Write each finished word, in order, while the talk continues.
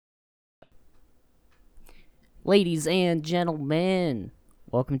Ladies and gentlemen,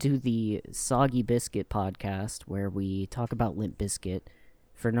 welcome to the Soggy Biscuit podcast, where we talk about Limp Bizkit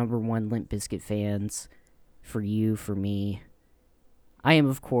for number one Limp Bizkit fans, for you, for me. I am,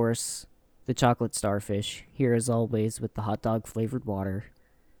 of course, the Chocolate Starfish, here as always with the hot dog flavored water,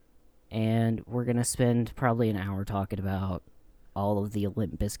 and we're going to spend probably an hour talking about all of the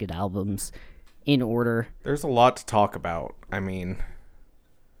Limp Bizkit albums in order. There's a lot to talk about. I mean,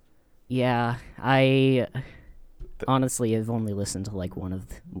 Yeah, I honestly have only listened to like one of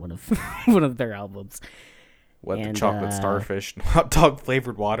one of their albums. the And, chocolate starfish, hot dog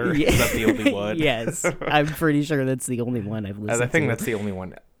flavored water? Yeah. Is that the only one? Yes, I'm pretty sure that's the only one I've listened to. I think that's the only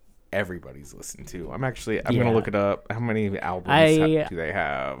one everybody's listened to. I'm Yeah. gonna look it up. How many albums do they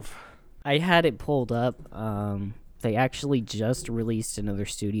have? I had it pulled up. They actually just released another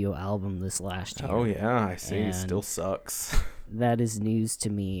studio album this last year. Oh yeah, I see. It And- still sucks. That is news to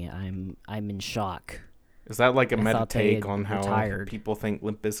me. I'm in shock. Is that like a I meta thought they take had on how retired. people think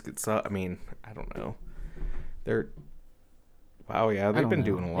Limp Bizkit suck? I mean, I don't know. Wow, yeah, they've don't been know.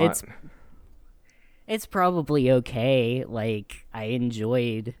 doing a lot. It's probably okay. Like, I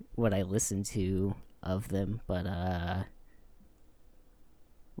enjoyed what I listened to of them, but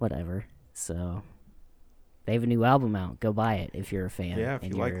whatever. So they have a new album out. Go buy it if you're a fan. Yeah, if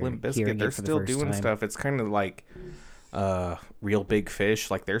and you like you're Limp hearing Bizkit, it they're for the still first doing time. stuff. It's kind of like Real Big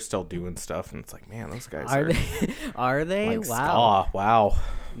Fish. Like, they're still doing stuff, and it's like, man, those guys Are are they? Are they? like Wow, ska. Wow.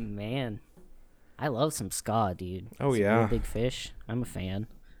 man, I love some ska, dude. Oh, Some yeah. Real Big Fish. I'm a fan.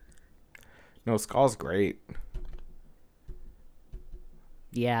 No, ska's great.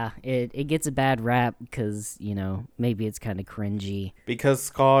 Yeah, it gets a bad rap because maybe it's kind of cringy. Because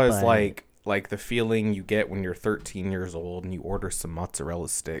ska is But- like the feeling you get when you're 13 years old and you order some mozzarella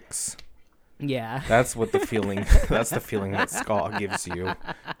sticks. Yeah. That's what the feeling. That's the feeling that ska gives you.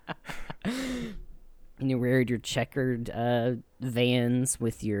 And you wear your checkered Vans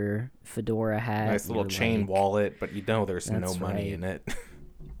with your fedora hat. Nice little your, chain like- wallet, but you know there's no That's money right. in it.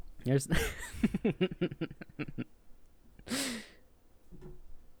 There's.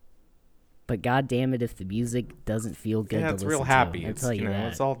 But god damn it, if the music doesn't feel good Yeah, to it's listen real to, happy. I It's tell you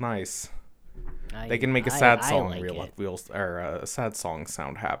that. it's all nice. I- They can make a I- sad I song like real it. a sad song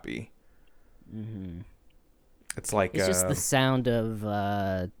sound happy. It's like It's just the sound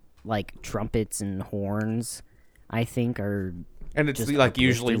of like trumpets and horns. I think are and it's just like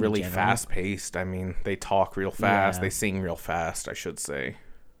usually uplifting in really general. fast paced. I mean, they talk real fast. Yeah. They sing real fast, I should say.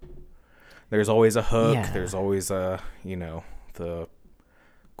 There's always a hook. Yeah. There's always the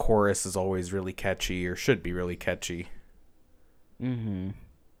chorus is always really catchy or should be really catchy.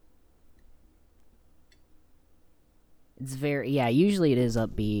 It's usually it is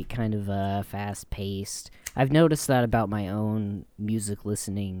upbeat, kind of fast paced. I've noticed that about my own music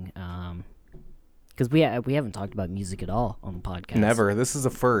listening, because we haven't talked about music at all on the podcast. Never. This is a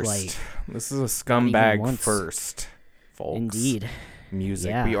first. Like, this is a scumbag once. first, folks. Indeed. Music.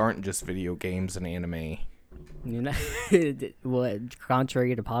 Yeah. We aren't just video games and anime. You know, what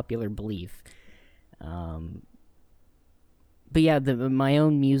contrary to popular belief. But yeah, my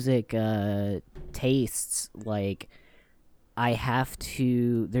own music tastes, like, I have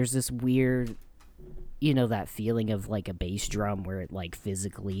to. There's this weird, that feeling of like a bass drum where it like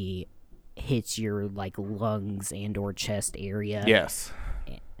physically hits your like lungs and or chest area. Yes.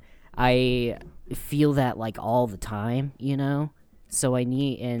 I feel that like all the time, So I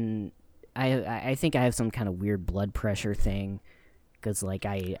think I have some kind of weird blood pressure thing, because like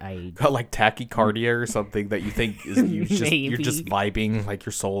I Got like tachycardia or something that you think is you're just Maybe. vibing, like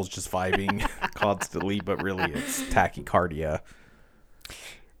your soul's just vibing constantly, but really it's tachycardia.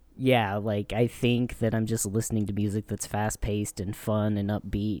 yeah, like I think that I'm just listening to music that's fast paced and fun and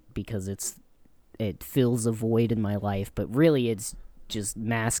upbeat because it fills a void in my life, but really it's just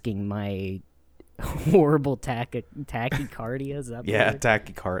masking my horrible tachycardia. Is that the Yeah, word?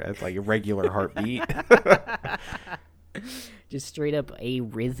 tachycardia. It's like a regular heartbeat. Just straight up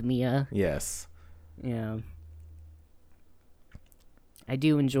arrhythmia. Yes. Yeah. I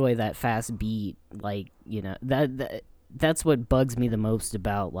do enjoy that fast beat, like, that's what bugs me the most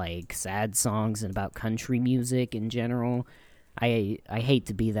about like sad songs and about country music in general. I hate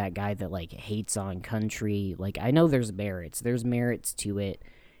to be that guy that like hates on country. Like, I know there's merits to it.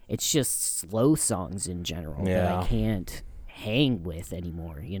 It's just slow songs in general that I Yeah. can't hang with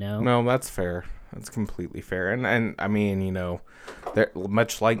anymore, No, that's fair. That's completely fair. And I mean, there,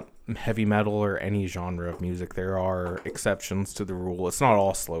 much like heavy metal or any genre of music, there are exceptions to the rule. It's not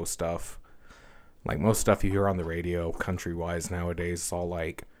all slow stuff. Like most stuff you hear on the radio, country-wise nowadays, is all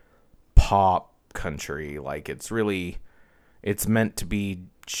like pop country. Like it's meant to be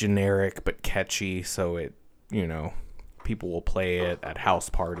generic but catchy, so it people will play it at house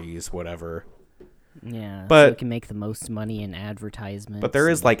parties, whatever. Yeah, but so it can make the most money in advertisements. But there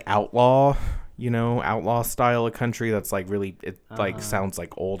is like outlaw style of country that's like really, it like sounds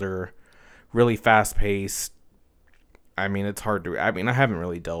like older, really fast paced. I mean, it's hard to, I haven't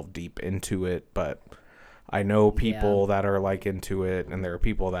really delved deep into it, but I know people that are like into it, and there are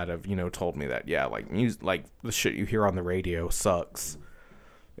people that have, told me that, like music, like the shit you hear on the radio sucks.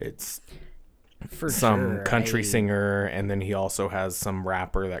 It's for some sure, country singer, and then he also has some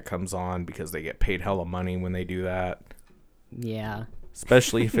rapper that comes on because they get paid hella money when they do that. Yeah.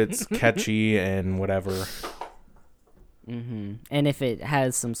 Especially if it's catchy and whatever. Mm-hmm. And if it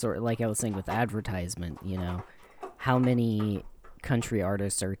has some sort, like I was saying with advertisement, how many country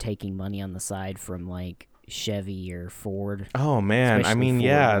artists are taking money on the side from like Chevy or Ford? Oh man, Especially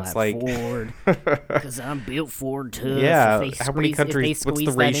Ford, it's like Ford, because I'm built Ford tough. Yeah, how many countries? What's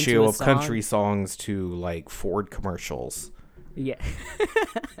the ratio of country songs to like Ford commercials? Yeah.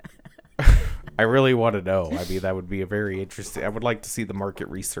 I really want to know. That would be a very interesting. I would like to see the market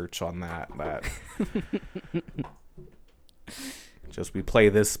research on that. Just we play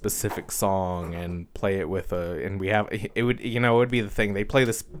this specific song and play it with and we have it would it would be the thing. They play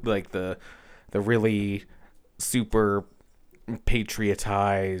this like the really super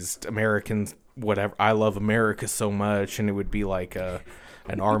patriotized Americans, whatever. I love America so much, and it would be like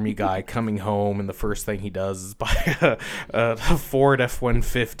an army guy coming home, and the first thing he does is buy a Ford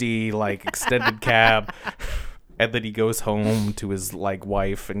F-150 like extended cab, and then he goes home to his like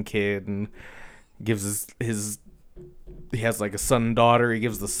wife and kid and gives his he has like a son and daughter. He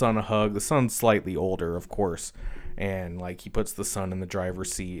gives the son a hug. The son's slightly older, of course, and like he puts the son in the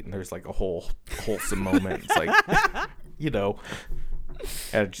driver's seat, and there's like a whole wholesome moment. It's like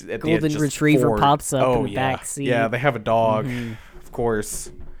at Golden Retriever Ford pops up in the back seat. Yeah, they have a dog, of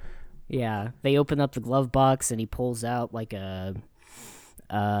course. Yeah, they open up the glove box and he pulls out like a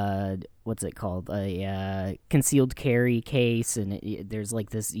what's it called? A concealed carry case, and there's like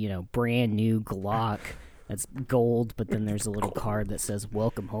this, brand new Glock that's gold, but then there's a little card that says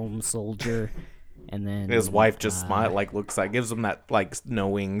 "Welcome home, soldier." And then his wife just gives him that like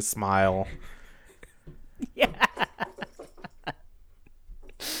knowing smile. Yeah.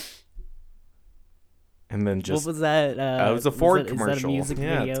 And then just what was that? It was a Ford commercial. Is that a music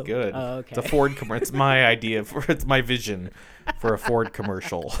video? It's good. Oh, okay. It's a Ford commercial. It's my idea it's my vision for a Ford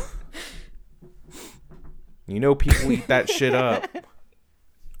commercial. People eat that shit up.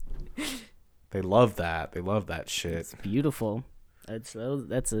 They love that. They love that shit. It's beautiful. That's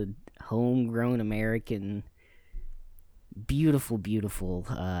a homegrown American, beautiful, beautiful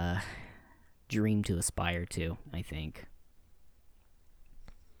dream to aspire to, I think.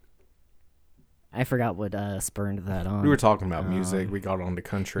 I forgot what spurned that on. We were talking about music. We got on to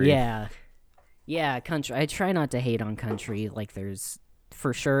country. Yeah, country. I try not to hate on country. Like,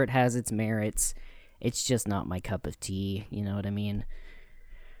 for sure it has its merits. It's just not my cup of tea. You know what I mean?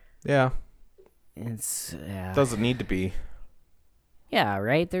 Yeah. It doesn't need to be. Yeah,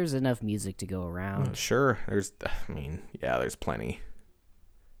 right? There's enough music to go around. Sure. There's plenty.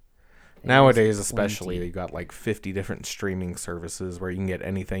 Nowadays, especially, you got like 50 different streaming services where you can get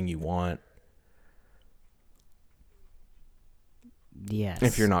anything you want. Yes.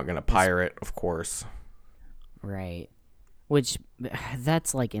 If you're not going to pirate, of course. Right. Which,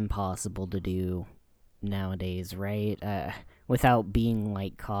 that's like impossible to do nowadays, right? Without being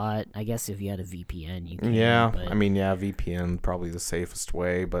like caught. I guess if you had a VPN, you can. Yeah, but VPN probably the safest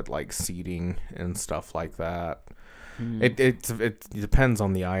way, but like seeding and stuff like that. It depends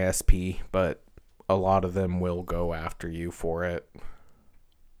on the ISP, but a lot of them will go after you for it.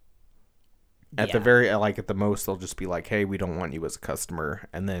 At the most, they'll just be like, hey, we don't want you as a customer.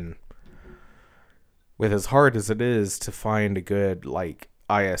 And then with as hard as it is to find a good like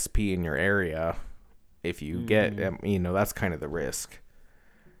ISP in your area, if you get, that's kind of the risk.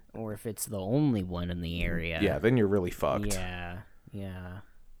 Or if it's the only one in the area. Yeah, then you're really fucked. Yeah.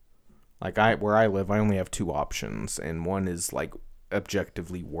 Like where I live, I only have two options, and one is like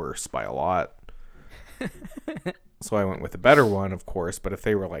objectively worse by a lot. So I went with a better one, of course. But if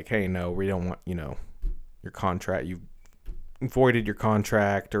they were like, hey, no, we don't want, your contract, you've voided your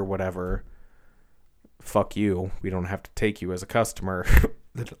contract or whatever, fuck you. We don't have to take you as a customer.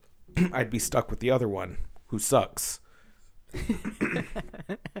 I'd be stuck with the other one, who sucks.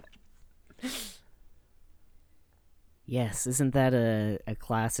 Yes, isn't that a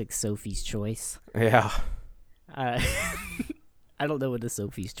classic Sophie's Choice? Yeah. I don't know what a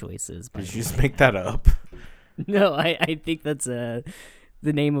Sophie's Choice is. Did you just make that up? No, I think that's the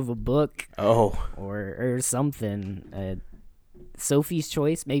name of a book. Oh. Or something. Sophie's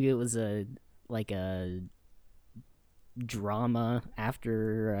Choice. Maybe it was drama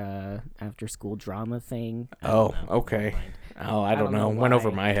after school drama thing. Oh, okay. Oh, I don't know. Went over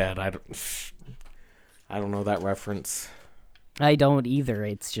why. my head. I don't know that reference. I don't either.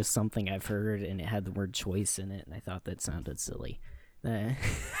 It's just something I've heard, and it had the word choice in it, and I thought that sounded silly.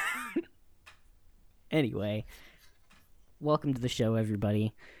 Anyway, welcome to the show,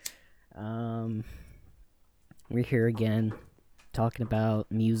 everybody. We're here again, talking about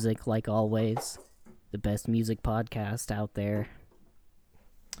music like always. The best music podcast out there.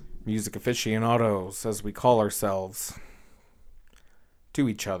 Music aficionados, as we call ourselves, to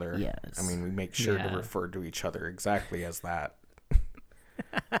each other. Yes. I mean, we make sure to refer to each other exactly as that.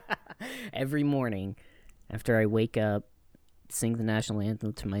 Every morning, after I wake up, sing the national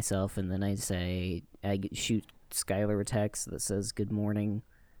anthem to myself, and then I shoot Skylar a text that says, "Good morning,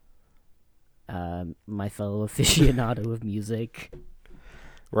 my fellow aficionado of music."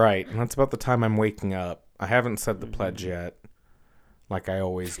 Right, and that's about the time I'm waking up. I haven't said the pledge yet, like I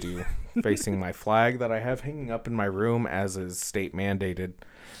always do, facing my flag that I have hanging up in my room as is state mandated.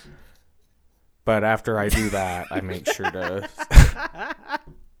 But after I do that, I make sure to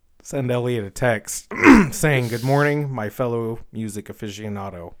send Elliot a text saying, "Good morning, my fellow music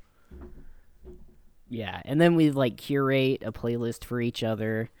aficionado." Yeah, and then we curate a playlist for each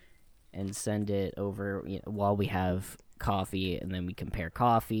other and send it over while we have coffee, and then we compare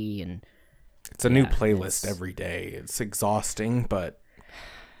coffee, and it's a new playlist every day. It's exhausting, but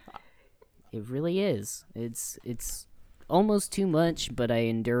it really is. It's almost too much, but I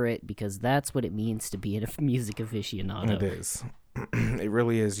endure it because that's what it means to be a music aficionado. It is. It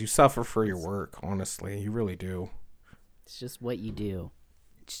really is. You suffer for your work, honestly. You really do. It's just what you do.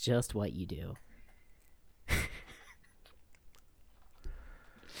 It's just what you do.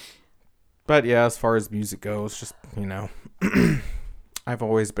 But yeah, as far as music goes, just, I've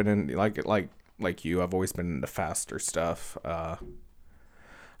always been in like you. I've always been into faster stuff. I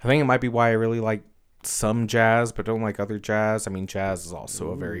think it might be why I really like some jazz, but don't like other jazz. I mean, jazz is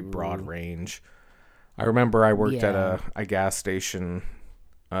also a very broad range. I remember I worked at a gas station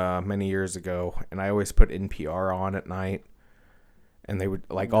many years ago, and I always put NPR on at night, and they would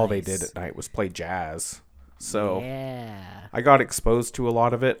all they did at night was play jazz. So I got exposed to a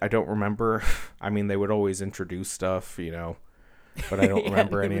lot of it. I don't remember. I mean, they would always introduce stuff, but I don't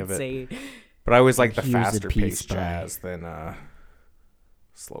remember any of it. But I always like the faster paced jazz than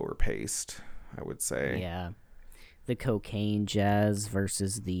slower paced, I would say. Yeah. The cocaine jazz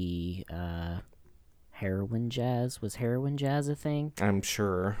versus the heroin jazz. Was heroin jazz a thing? I'm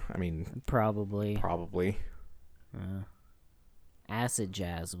sure. I mean, Probably. Acid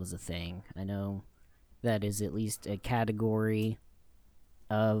jazz was a thing. I know that is at least a category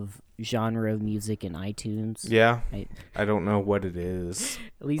of genre of music in iTunes. Yeah. I don't know what it is.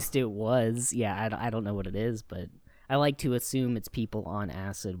 At least it was. Yeah, I don't know what it is, but I like to assume it's people on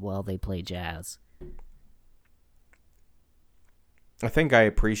acid while they play jazz. I think I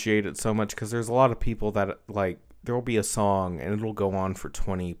appreciate it so much because there's a lot of people that, there will be a song and it'll go on for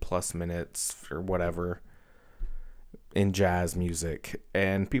 20 plus minutes or whatever in jazz music.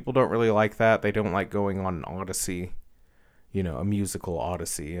 And people don't really like that. They don't like going on an odyssey, a musical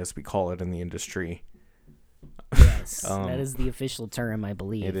odyssey, as we call it in the industry. Yes, that is the official term, I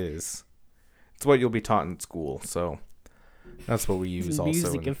believe. It is. It's what you'll be taught in school, so that's what we use also.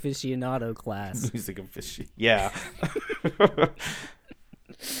 Music aficionado class. Music aficionado. Yeah.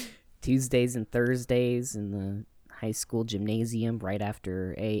 Tuesdays and Thursdays in the high school gymnasium right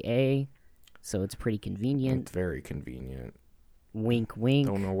after AA, so it's pretty convenient. It's very convenient. Wink, wink.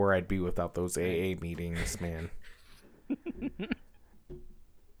 Don't know where I'd be without those AA meetings, man.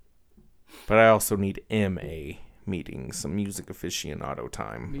 But I also need MA meetings, some music aficionado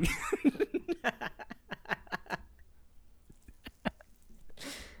time.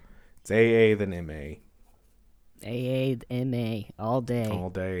 It's AA then MA. AA, MA, all day. All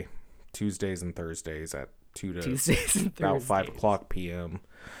day. Tuesdays and Thursdays at 2 to Tuesdays and about 5 o'clock p.m.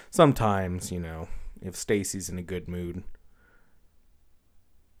 Sometimes, if Stacy's in a good mood.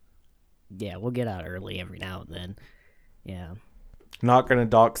 Yeah, we'll get out early every now and then. Yeah. Not going to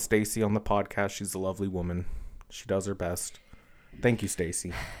dock Stacy on the podcast. She's a lovely woman. She does her best. Thank you,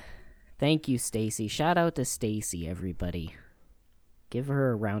 Stacy. Thank you, Stacy. Shout out to Stacy, everybody. Give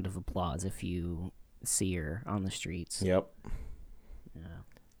her a round of applause if you see her on the streets. Yep. Yeah.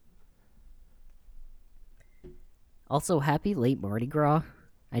 Also, happy late Mardi Gras.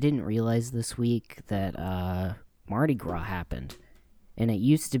 I didn't realize this week that Mardi Gras happened. And that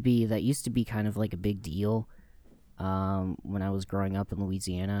used to be kind of like a big deal when I was growing up in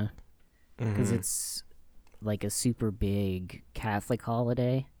Louisiana. Because it's like a super big Catholic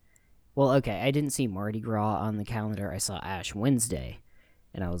holiday. Well, okay, I didn't see Mardi Gras on the calendar. I saw Ash Wednesday,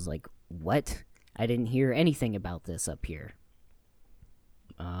 and I was like, "What? I didn't hear anything about this up here."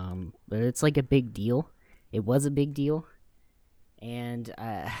 But it's like a big deal. It was a big deal, and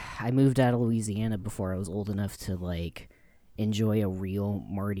I moved out of Louisiana before I was old enough to like enjoy a real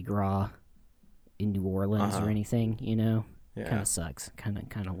Mardi Gras in New Orleans or anything. You know, Yeah. kind of sucks. Kind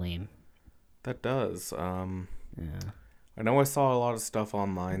of lame. That does. Yeah. I know I saw a lot of stuff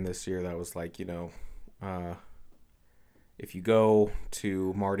online this year that was like, if you go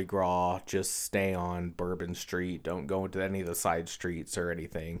to Mardi Gras, just stay on Bourbon Street. Don't go into any of the side streets or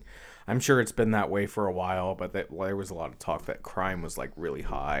anything. I'm sure it's been that way for a while, but there was a lot of talk that crime was like really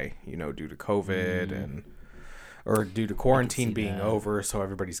high, due to COVID or due to quarantine being over, so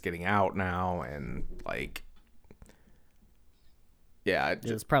everybody's getting out now, and like, yeah,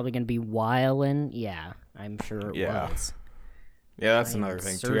 It was probably going to be wildin'. Yeah, I'm sure it was. Yeah, that's I'm another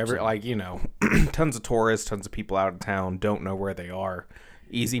thing too. certain. Tons of tourists, tons of people out of town don't know where they are.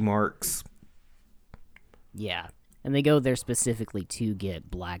 Easy marks. Yeah. And they go there specifically to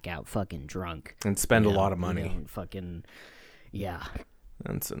get blackout fucking drunk. And spend a You know, lot of you money. don't fucking, yeah.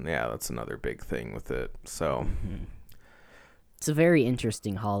 That's another big thing with it. So It's a very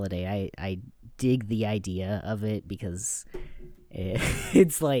interesting holiday. I dig the idea of it because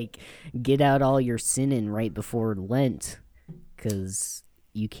it's like get out all your sinning right before Lent, because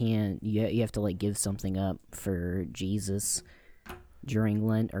you have to like give something up for Jesus during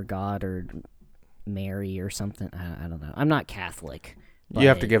Lent, or God, or Mary or something. I don't know. I'm not Catholic. you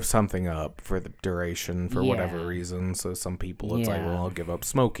have to but- give something up for the duration for whatever Yeah. reason. So some people it's like, Yeah. well, I'll give up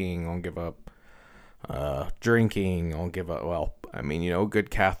smoking, I'll give up drinking, I'll give up. Well, I mean, a good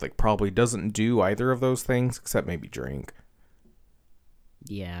Catholic probably doesn't do either of those things except maybe drink.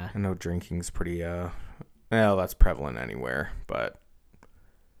 Yeah. I know drinking's pretty well, that's prevalent anywhere, but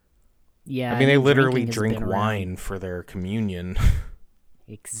Yeah. I mean, they drinking literally has drink been around. wine for their communion.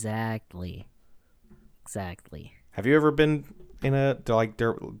 Exactly. Have you ever been in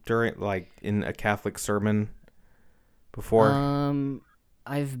during in a Catholic sermon before?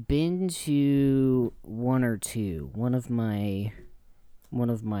 I've been to one or two. One of my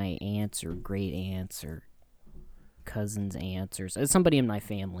aunts or great aunts or cousins' aunts or somebody in my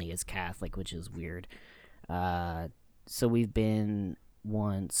family is Catholic, which is weird. So we've been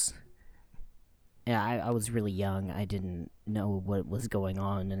once. Yeah, I was really young. I didn't know what was going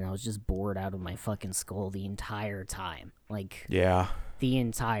on, and I was just bored out of my fucking skull the entire time. Like, Yeah. the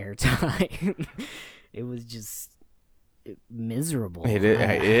entire time. It was just miserable. It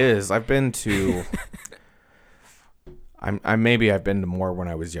is. I've been to. I've been to more when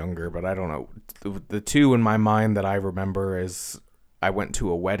I was younger, but I don't know. The two in my mind that I remember is I went to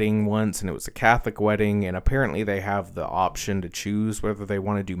a wedding once, and it was a Catholic wedding, and apparently they have the option to choose whether they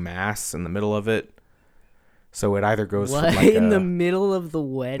want to do mass in the middle of it. So it either goes What? from like In the middle of the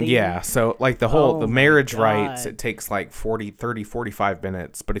wedding? yeah, so like the Oh marriage my rites, God. it takes like 45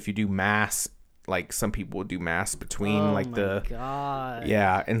 minutes, but if you do mass, like some people would do mass between Oh like my the God.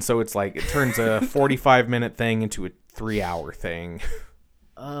 yeah, and so it's like it turns a 45-minute thing into a 3-hour thing.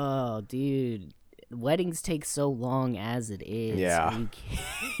 Oh, dude. Weddings take so long as it is. Yeah. Are you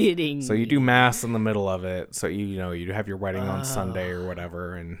kidding So you do me? mass in the middle of it, so you have your wedding on Sunday or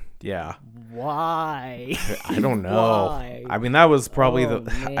whatever, and yeah. Why? I don't know. Why? I mean, that was probably Oh,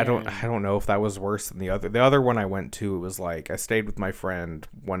 I don't man. know if that was worse than the other. The other one I went to, it was like I stayed with my friend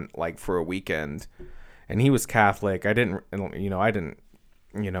for a weekend, and he was Catholic. I've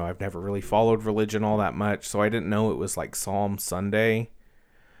never really followed religion all that much, so I didn't know it was like Palm Sunday.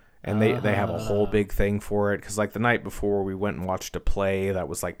 And they have a whole big thing for it, cuz like the night before we went and watched a play that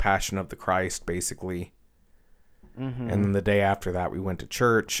was like Passion of the Christ basically. Mm-hmm. And then the day after that, we went to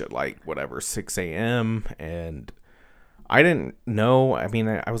church at 6 a.m. And I didn't know. I mean,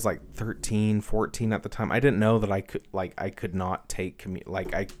 I was like 13, 14 at the time. I didn't know that I could not take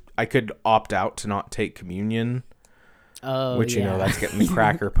I could opt out to not take communion, Oh, which yeah. that's getting the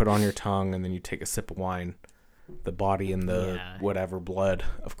cracker put on your tongue and then you take a sip of wine, the body and the Yeah. whatever blood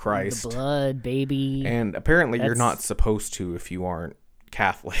of Christ. The blood, baby. And apparently, you're That's- not supposed to if you aren't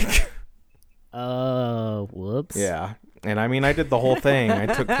Catholic. Oh, whoops. Yeah. And I mean, I did the whole thing. I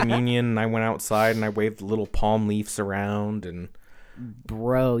took communion and I went outside and I waved the little palm leaves around and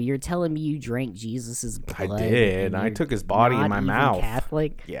Bro, you're telling me you drank Jesus's I blood? did. and I you're took his body in not my even mouth.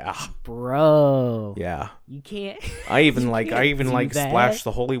 Catholic? Yeah. Bro. Yeah. You can't. I even You I can't even do that. splashed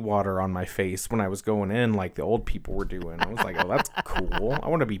the holy water on my face when I was going in like the old people were doing. I was like, "Oh, that's cool. I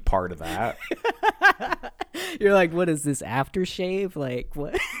want to be part of that." You're like, what is this, aftershave? Like,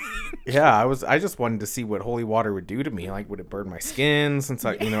 what? Yeah, I just wanted to see what holy water would do to me. Like, would it burn my skin? Since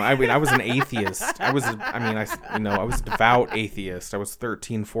I was an atheist. I was a devout atheist. I was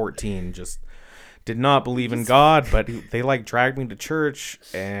 13, 14, just did not believe in God, but they like dragged me to church,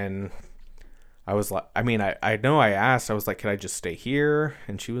 and I was like, I know I asked, I was like, can I just stay here?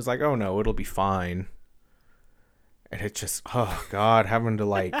 And she was like, oh no, it'll be fine. And it just, oh God, having to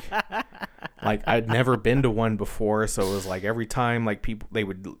like I'd never been to one before. So it was like every time like people, so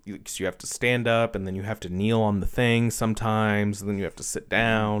you have to stand up and then you have to kneel on the thing sometimes. And then you have to sit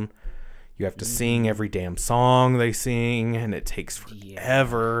down. You have to sing every damn song they sing. And it takes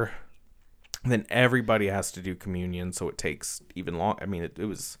forever. And then everybody has to do communion. So it takes even long. I mean, it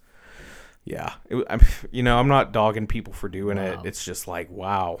was, yeah. I'm not dogging people for doing it. It's just like,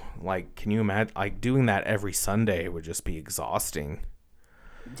 wow. Like, can you imagine? Like, doing that every Sunday would just be exhausting.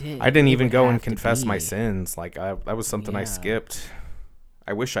 I didn't even go and confess my sins. Like, that was something I skipped.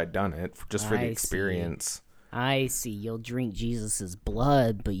 I wish I'd done it just for the experience. I see. You'll drink Jesus's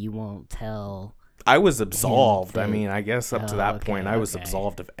blood, but you won't tell. I was absolved. I mean, I guess up to that point, I was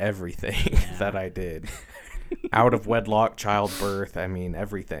absolved of everything that I did. Out of wedlock, childbirth. I mean,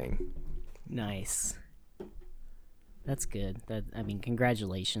 everything. Nice. That's good.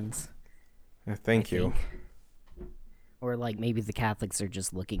 Congratulations. Thank you. Or like maybe the Catholics are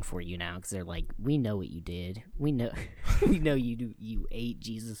just looking for you now because they're like, we know what you did. We know, we know you ate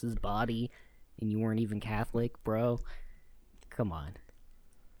Jesus's body, and you weren't even Catholic, bro. Come on.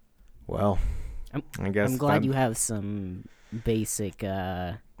 Well, I guess I'm glad you have some basic,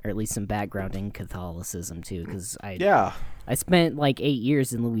 or at least some background in Catholicism too, because I spent like 8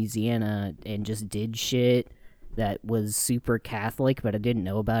 years in Louisiana and just did shit that was super Catholic, but I didn't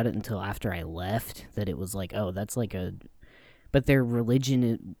know about it until after I left, that it was like, oh, that's like but their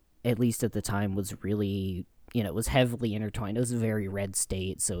religion, at least at the time, was really, it was heavily intertwined. It was a very red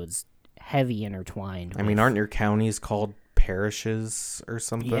state, so it's heavy intertwined. I mean, aren't your counties called parishes or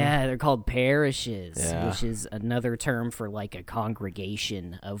something? Yeah, they're called parishes, which is another term for like a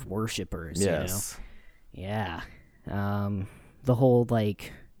congregation of worshipers. Yes. Yeah. The whole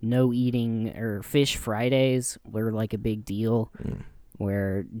like no eating or fish Fridays were like a big deal,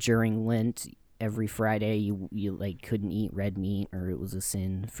 where during Lent every Friday you like couldn't eat red meat, or it was a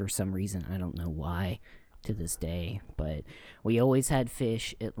sin for some reason. I don't know why to this day, but we always had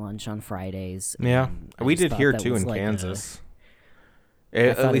fish at lunch on Fridays. Yeah, we did here too in Kansas.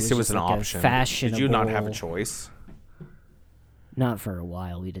 At least it was an option. Did you not have a choice? Not for a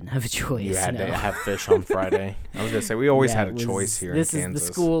while. We didn't have a choice. You had to have fish on Friday. I was going to say, we always had a choice here in Kansas. This is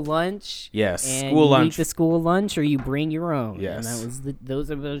the school lunch. Yes, and school lunch. You eat the school lunch or you bring your own. Yes. And that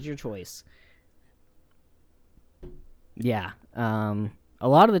was your choice. Yeah. A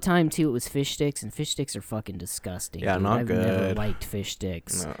lot of the time, too, it was fish sticks, and fish sticks are fucking disgusting. Yeah, not good. I've never liked fish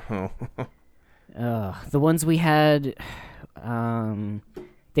sticks. No. The ones we had,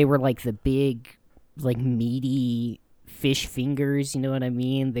 they were like the big, like meaty fish fingers, you know what I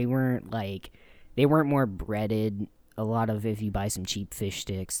mean? They weren't more breaded. A lot of, if you buy some cheap fish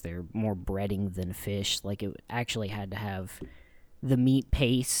sticks, they're more breading than fish. Like, it actually had to have the meat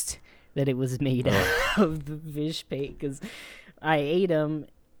paste that it was made of, the fish paste, because I ate them,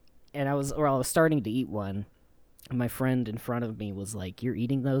 and I was starting to eat one, and my friend in front of me was like, "You're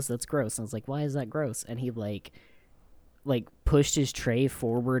eating those? That's gross." And I was like, "Why is that gross?" And he like pushed his tray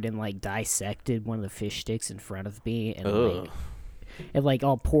forward and like dissected one of the fish sticks in front of me, and it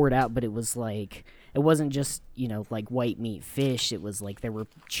all poured out, but it was like, it wasn't just, like white meat fish. It was like there were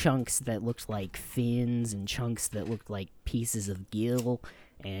chunks that looked like fins and chunks that looked like pieces of gill,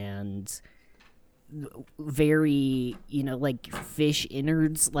 and very, like fish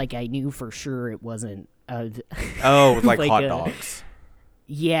innards. Like, I knew for sure it wasn't like hot dogs.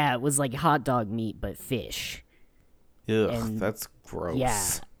 Yeah, it was like hot dog meat but fish. Ugh, that's gross. Yeah,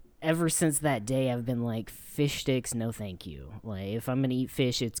 ever since that day I've been like, fish sticks, no thank you. Like, if I'm gonna eat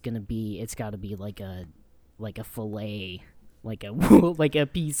fish, it's got to be like a fillet, like a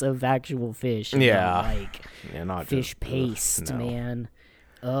piece of actual fish. Not fish paste, no. Man.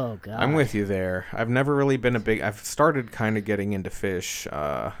 Oh god, I'm with you there. I've never really been I've started kind of getting into fish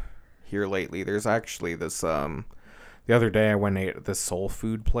here lately. There's actually this the other day I went and ate at this soul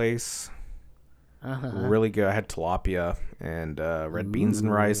food place. Really good. I had tilapia and red beans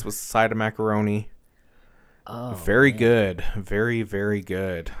and rice with a side of macaroni. Oh, very good. Very, very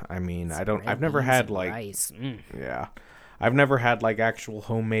good. I mean, I've never had like rice. Yeah. I've never had like actual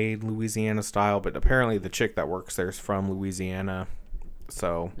homemade Louisiana style, but apparently the chick that works there is from Louisiana.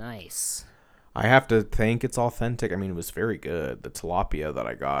 So nice. I have to think it's authentic. I mean, it was very good. The tilapia that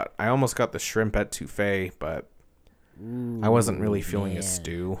I got. I almost got the shrimp etouffee, but I wasn't really feeling a man.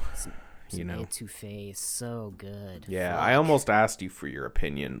 stew, you know. Etouffee is so good. Yeah, Fuck. I almost asked you for your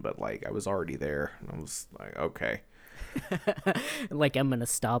opinion, but like I was already there. I was like, okay. Like, I'm gonna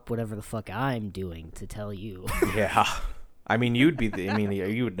stop whatever the fuck I'm doing to tell you. Yeah. I mean, you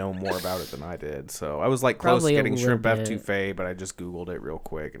would know more about it than I did. So I was like close Probably to a getting little shrimp bit. etouffee, but I just Googled it real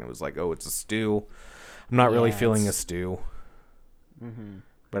quick and it was like, oh, it's a stew. I'm not really Yeah, feeling a it's- stew. Mm-hmm.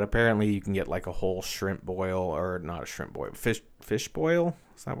 But apparently you can get like a whole shrimp boil, or not a shrimp boil, fish boil?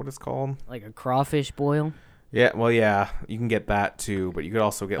 Is that what it's called? Like a crawfish boil. Yeah, well, yeah, you can get that too, but you could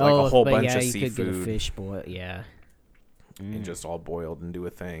also get like a whole but bunch yeah, of you seafood could get a fish boil. Yeah. and just all boiled and do a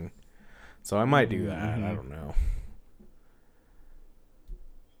thing. So I might do that. I don't know.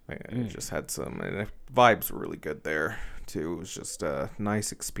 I just had some, and the vibes were really good there too. It was just a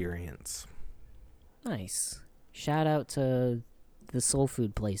nice experience. Nice. Shout out to the soul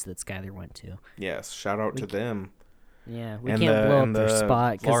food place that Skyler went to. Yes, shout out to them. Yeah, we And can't blow up and their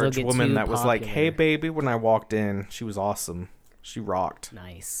spot because they'll large get woman too that was like, "Hey, popular. baby," when I walked in, she was awesome. She rocked.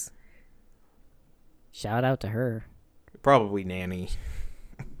 Nice. Shout out to her. Probably Nanny.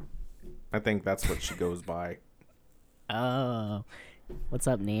 I think that's what she goes by. Oh, what's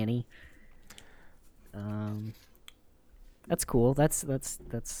up, Nanny? That's cool. That's.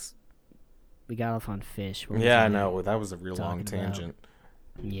 We got off on fish. What was Yeah, I that? know. That was a real long talking about? tangent.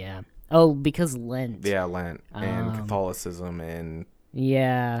 Yeah. Oh, because Lent. Yeah, Lent and Um, Catholicism and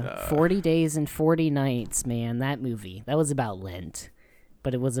Yeah, 40 Days and 40 Nights, man. That movie. That was about Lent.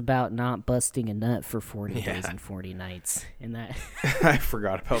 But it was about not busting a nut for 40 days and 40 nights. And that. I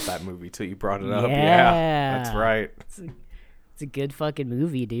forgot about that movie till you brought it up. Yeah. Yeah, that's right. It's a good fucking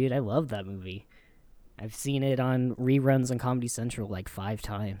movie, dude. I love that movie. I've seen it on reruns on Comedy Central like 5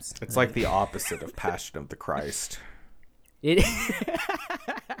 times. It's like the opposite of Passion of the Christ. It.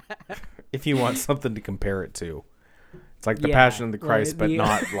 If you want something to compare it to. It's like the Yeah, Passion of the like Christ, but the-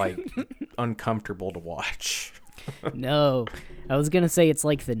 not like uncomfortable to watch. No, I was gonna say it's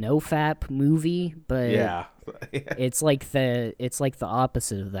like the NoFap movie, but Yeah. it's like the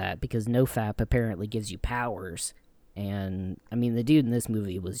opposite of that because NoFap apparently gives you powers, and I mean the dude in this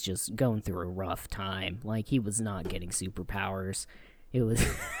movie was just going through a rough time. Like he was not getting superpowers. It was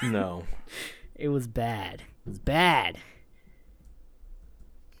No. it was bad. It was bad.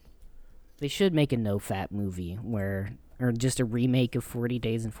 They should make a NoFap movie or just a remake of 40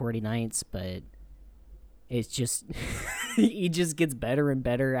 Days and 40 Nights, but it's just he just gets better and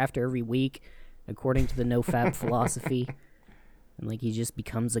better after every week, according to the NoFap philosophy, and like he just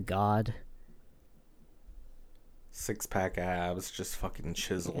becomes a god. 6-pack abs, just fucking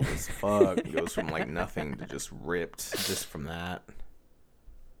chiseled as fuck. Goes from like nothing to just ripped just from that.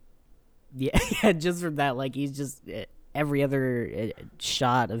 Yeah, yeah, just from that, like he's just every other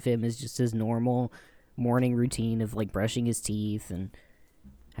shot of him is just his normal morning routine of like brushing his teeth and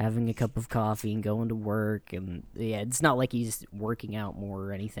having a cup of coffee and going to work, and yeah, it's not like he's working out more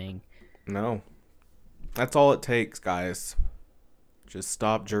or anything. No. That's all it takes, guys. Just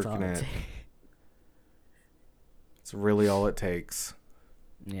stop That's all jerking it it. ta- It's really all it takes.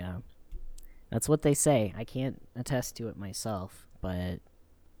 Yeah, that's what they say. I can't attest to it myself, but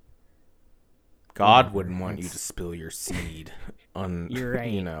God Whatever, wouldn't want you to it's- spill your seed on, You're right.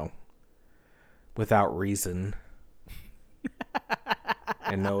 you know, without reason.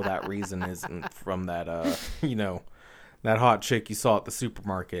 And no, that reason isn't from that, you know, that hot chick you saw at the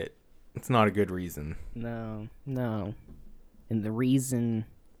supermarket. It's not a good reason. no. And the reason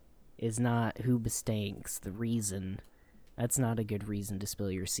is not who bestanks. The reason, that's not a good reason to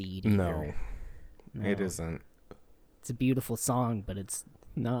spill your seed either. No, it No. isn't. It's a beautiful song, but it's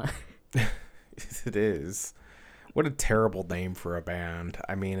not. It is. What a terrible name for a band.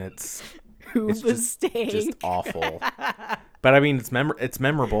 I mean, it's Who It's just bestank? awful. But I mean, it's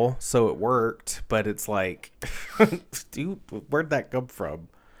memorable, so it worked. But it's like, dude, where'd that come from?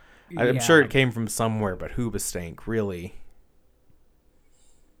 I'm sure Yeah. it came from somewhere, but Hoobastank, really?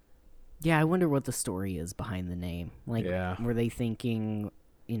 Yeah, I wonder what the story is behind the name. Like, Yeah. were they thinking,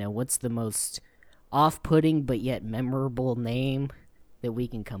 what's the most off-putting but yet memorable name that we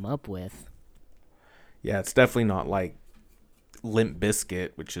can come up with? Yeah, it's definitely not like Limp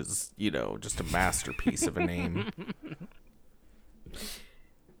Bizkit, which is, just a masterpiece of a name.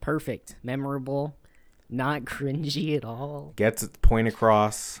 Perfect, memorable, not cringy at all. Gets its point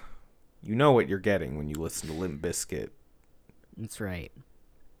across. You know what you're getting when you listen to Limp Bizkit. That's right.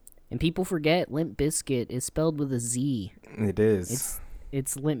 And people forget Limp Bizkit is spelled with a Z. It is.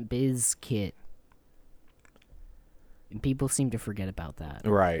 It's Limp Bizkit. And people seem to forget about that.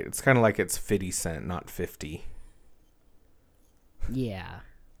 Right. It's kind of like it's 50 Cent, not 50. Yeah.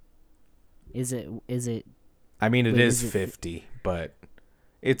 Is it I mean, it Wait, is is it 50, but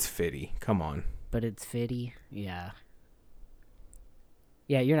it's 50. Come on. But it's 50? Yeah.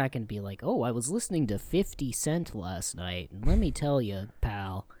 Yeah, you're not going to be like, oh, I was listening to 50 Cent last night. And let me tell you,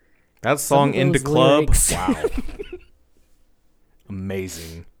 pal. That some song, of Into those Club, lyrics- wow.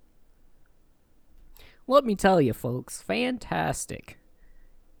 Amazing. Let me tell you, folks. Fantastic.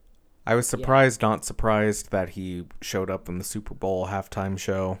 I was surprised, not surprised, that he showed up in the Super Bowl halftime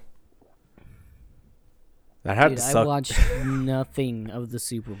show. That had Dude, to I suck. watched nothing of the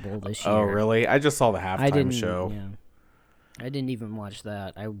Super Bowl this year. Oh, really? I just saw the halftime show. Yeah. I didn't even watch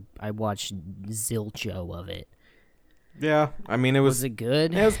that. I watched zilcho of it. Yeah, I mean, it Was it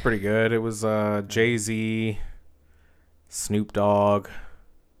good? It was pretty good. It was Jay-Z, Snoop Dogg,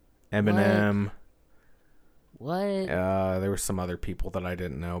 Eminem. What? There were some other people that I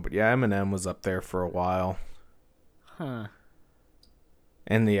didn't know, but yeah, Eminem was up there for a while. Huh.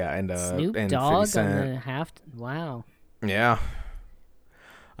 And Snoop and 50 Dogg on Cent. the half. Wow. Yeah.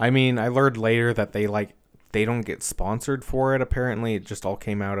 I mean, I learned later that they don't get sponsored for it. Apparently, it just all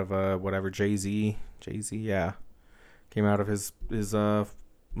came out of whatever Jay-Z, yeah, came out of his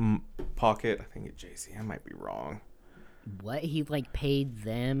pocket. I think it's Jay-Z. I might be wrong. What? He paid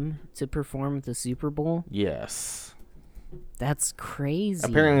them to perform at the Super Bowl? Yes. That's crazy.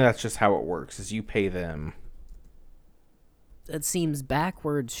 Apparently, that's just how it works. Is you pay them. That seems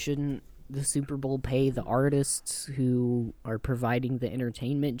backwards. Shouldn't the Super Bowl pay the artists who are providing the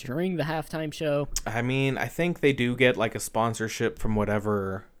entertainment during the halftime show? I mean, I think they do get a sponsorship from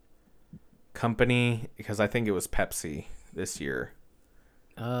whatever company, because I think it was Pepsi this year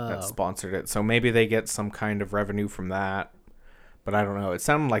that sponsored it. So maybe they get some kind of revenue from that. But I don't know. It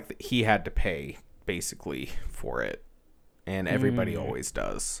sounded like he had to pay, basically, for it. And everybody always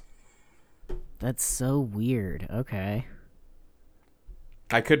does. That's so weird. Okay.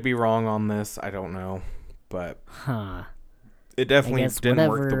 I could be wrong on this. I don't know. But Huh. it definitely guess didn't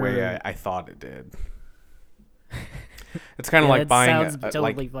work the way whatever- I thought it did. It's kind of Yeah, like that buying, sounds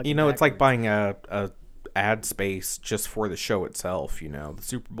totally fucking it's like backwards. buying a ad space just for the show itself. The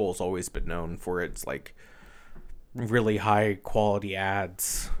Super Bowl's always been known for its really high quality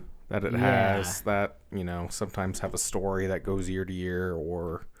ads that it has that sometimes have a story that goes year to year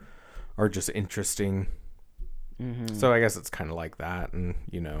or are just interesting. Mm-hmm. So I guess it's kind of like that, and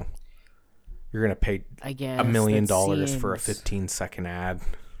you're gonna pay I guess $1 million that for a seems- 15-second ad.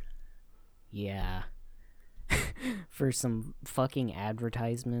 Yeah. For some fucking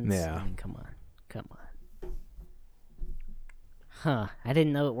advertisements. Yeah. I mean, come on. Huh. I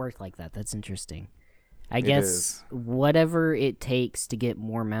didn't know it worked like that. That's interesting. I guess is. whatever it takes to get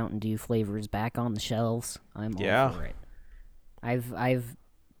more Mountain Dew flavors back on the shelves, I'm all for it. I've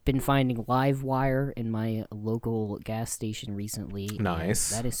been finding Livewire in my local gas station recently. and Nice.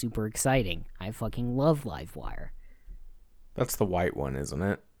 That is super exciting. I fucking love Livewire. That's the white one, isn't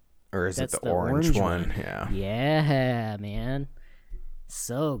it? Or is That's it the the orange orange one? one. Yeah. Yeah, man.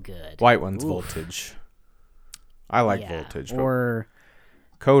 So good. White one's Oof. Voltage. I like Yeah, Voltage. But or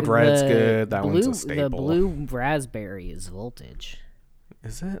Code Red's the good. That blue, one's a staple. The blue raspberry is Voltage.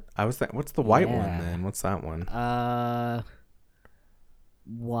 Is it? What's the white one Yeah. then? What's that one?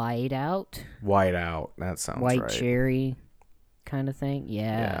 White out, White Out. That sounds white right. cherry, kind of thing.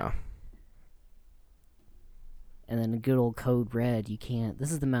 Yeah. And then a good old Code Red. You can't.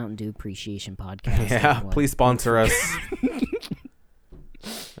 This is the Mountain Dew Appreciation Podcast. Yeah. everyone. Please sponsor us.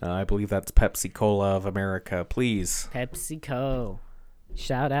 I believe that's Pepsi Cola of America. Please. PepsiCo.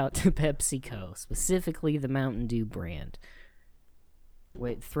 Shout out to PepsiCo, specifically the Mountain Dew brand.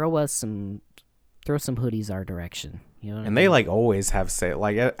 Wait, throw some hoodies our direction. You know what I And mean? they always have sale.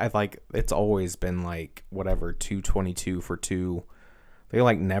 I it's always been whatever, $2.22 for two. They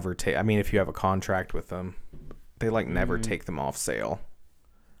never take. I mean, if you have a contract with them, they never take them off sale.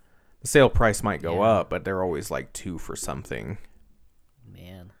 The sale price might go up, but they're always 2 for something.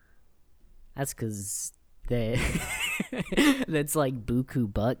 Man, that's because they that's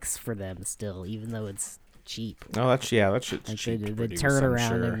buku bucks for them still, even though it's cheap. Oh, that shit's Like cheap. the to produce,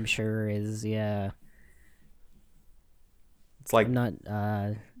 turnaround, I'm sure. I'm sure is It's I'm not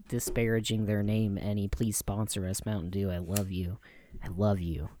disparaging their name any. Please sponsor us, Mountain Dew. I love you.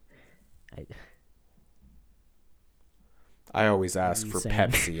 I always ask for Insane.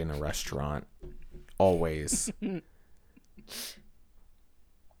 Pepsi in a restaurant. Always.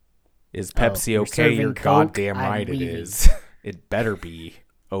 Is Pepsi you're okay? You're serving Coke? goddamn I'm right it leaving. is. It better be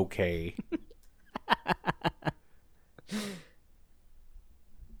okay.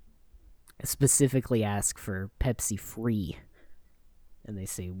 I specifically ask for Pepsi free, and they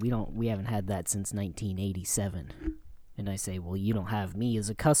say we haven't had that since 1987. And I say, well, you don't have me as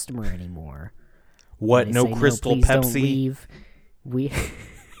a customer anymore. What? And they No say, Crystal please don't Pepsi? leave. We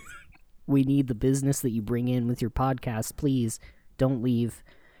we need the business that you bring in with your podcast. Please don't leave.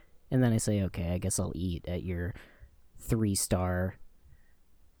 And then I say, okay, I guess I'll eat at your 3-star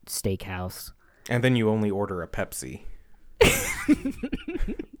steakhouse. And then you only order a Pepsi.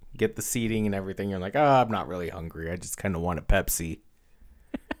 Get the seating and everything. You're like, I'm not really hungry. I just kind of want a Pepsi.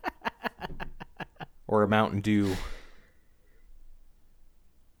 Or a Mountain Dew.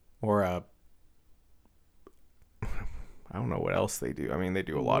 Or a... I don't know what else they do. I mean, they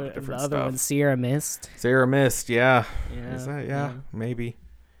do a lot of different the other stuff. one, Sierra Mist. Sierra Mist, yeah. Yeah, Is that? Yeah, maybe.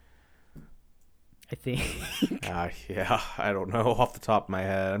 I think. Yeah, I don't know off the top of my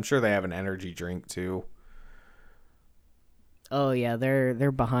head. I'm sure they have an energy drink too. Oh yeah,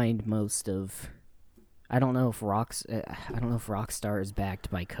 they're behind most of. I don't know if Rockstar is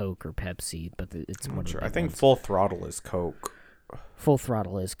backed by Coke or Pepsi, but it's I'm one not sure. of the I think ones. Full Throttle is Coke. Full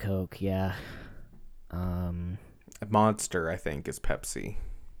Throttle is Coke, yeah. Monster, I think, is Pepsi.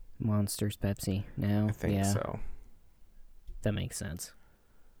 Monster's Pepsi now. I think so. That makes sense.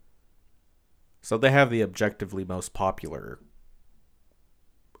 So they have the objectively most popular,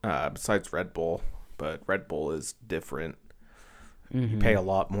 besides Red Bull, but Red Bull is different. Mm-hmm. You pay a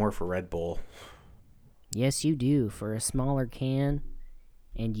lot more for Red Bull. Yes, you do, for a smaller can,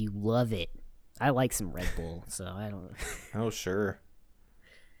 and you love it. I like some Red Bull, so I don't... Oh, sure.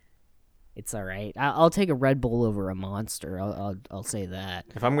 It's all right. I'll take a Red Bull over a Monster. I'll say that.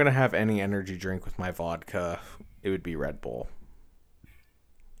 If I'm going to have any energy drink with my vodka, it would be Red Bull.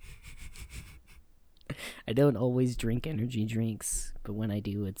 I don't always drink energy drinks, but when I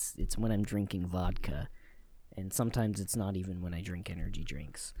do, it's when I'm drinking vodka. And sometimes it's not even when I drink energy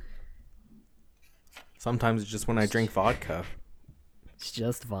drinks. Sometimes it's just when I drink vodka. It's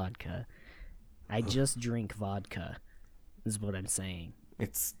just vodka. I just drink vodka, is what I'm saying.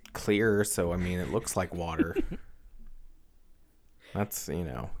 It's clear, so I mean, it looks like water. That's,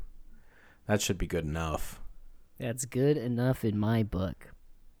 that should be good enough. That's good enough in my book.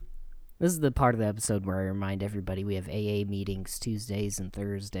 This is the part of the episode where I remind everybody we have AA meetings Tuesdays and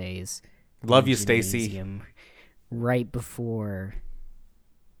Thursdays. Love you, Stacy. Right before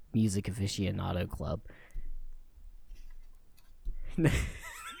Music Aficionado Club.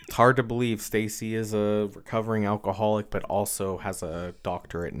 It's hard to believe Stacy is a recovering alcoholic, but also has a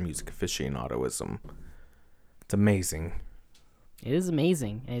doctorate in music aficionadoism. It's amazing. It is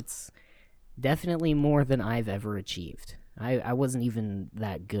amazing. It's definitely more than I've ever achieved. I wasn't even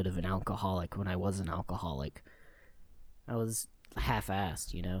that good of an alcoholic when I was an alcoholic. I was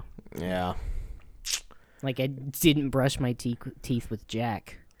half-assed, Yeah. Like, I didn't brush my teeth with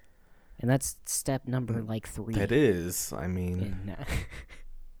Jack. And that's step number, 3. It is. I mean, And,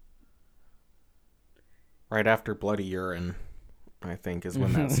 right after bloody urine, I think, is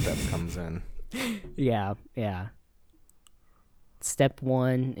when that step comes in. yeah. Step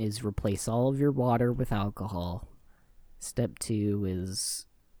 1 is replace all of your water with alcohol. Step 2 is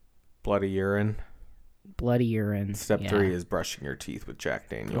Bloody urine. bloody urine. Step 3 is brushing your teeth with Jack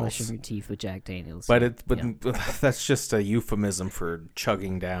Daniels. brushing your teeth with Jack Daniels. But Yeah. that's just a euphemism for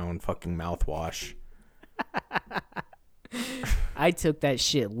chugging down fucking mouthwash. I took that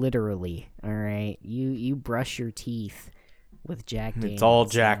shit literally. All right, you brush your teeth with Jack Daniels. It's all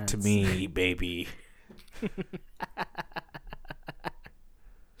Jack to me, baby.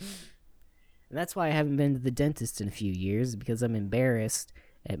 And that's why I haven't been to the dentist in a few years, because I'm embarrassed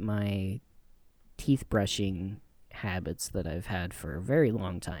at my teeth brushing habits that I've had for a very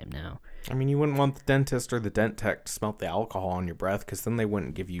long time now. I mean, you wouldn't want the dentist or the dent tech to smell the alcohol on your breath, because then they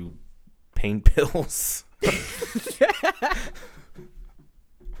wouldn't give you pain pills.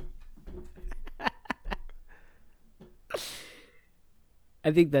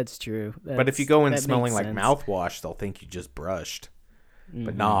 I think that's true. But if you go in that smelling makes like sense. mouthwash, they'll think you just brushed.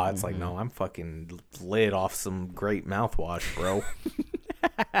 But nah, it's like, no, I'm fucking lit off some great mouthwash, bro.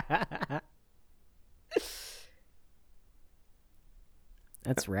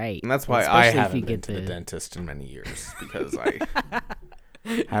 That's right. And that's why Especially I if you haven't been get to the dentist in many years, because I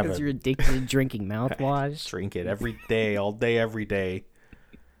have Because you're addicted to drinking mouthwash. drink it every day, all day, every day.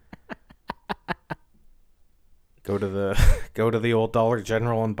 Go to the old Dollar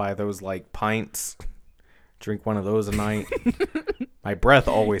General and buy those like pints. Drink one of those a night. My breath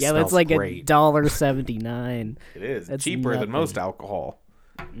always Yeah, smells that's like great. $1.79. It is That's cheaper than most nothing. alcohol.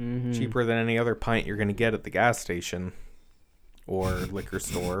 Mm-hmm. Cheaper than any other pint you're going to get at the gas station or liquor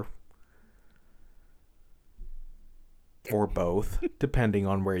store. Or both, depending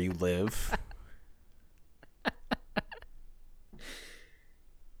on where you live.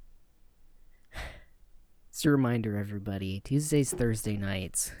 Just a reminder, everybody. Tuesdays, Thursday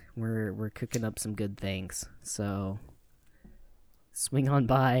nights. We're cooking up some good things. So swing on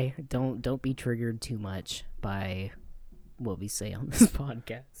by. Don't be triggered too much by what we say on this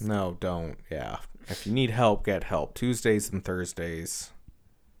podcast. No, don't. Yeah. If you need help, get help. Tuesdays and Thursdays.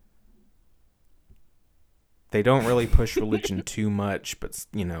 They don't really push religion too much, but,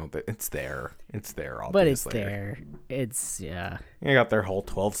 you know, it's there. It's there, obviously. But it's there. It's, yeah. They got their whole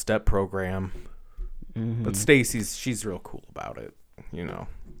 12-step program. Mm-hmm. But she's real cool about it, you know.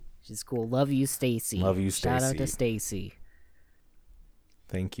 She's cool. Love you, Stacy. Love you, Shout out Stacy. to Stacy.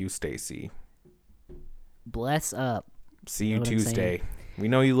 Thank you, Stacy. Bless up. See you Know what I'm Tuesday. saying? We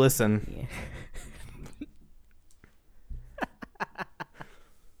know you listen. Yeah.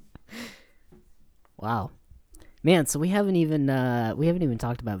 Wow. Man, so we haven't even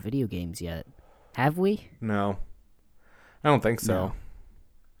talked about video games yet. Have we? No. I don't think so. No.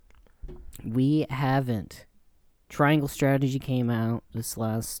 We haven't. Triangle Strategy came out this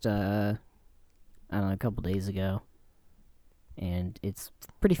last I don't know, a couple days ago. And it's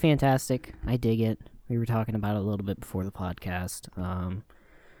pretty fantastic. I dig it. We were talking about it a little bit before the podcast.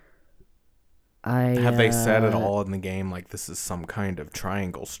 Have they said at all in the game like this is some kind of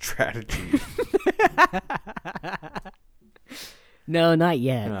triangle strategy? No, not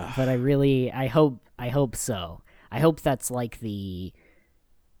yet. Ugh. But I hope so. I hope that's like the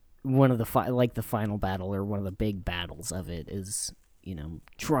final battle or one of the big battles of it is, you know,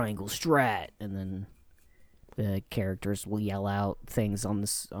 triangle strat, and then the characters will yell out things on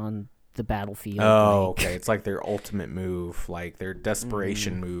the battlefield. Oh, okay. It's like their ultimate move, like their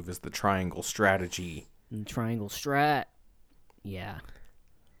desperation move is the triangle strategy. Triangle strat. Yeah.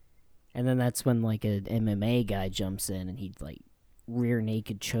 And then that's when like an MMA guy jumps in and he like rear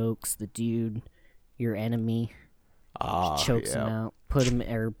naked chokes the dude, your enemy. Chokes him out, puts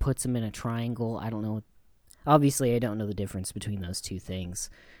him in a triangle. I don't know. Obviously, I don't know the difference between those two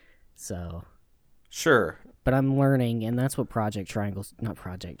things. So Sure. But I'm learning, and that's what Project Triangle's... Not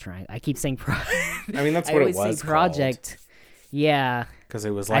Project Triangle. I keep saying I mean, that's what it was Project. called. Yeah. Because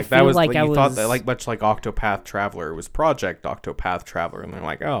it was like... Thought that, like, much like Octopath Traveler, it was Project Octopath Traveler, and they're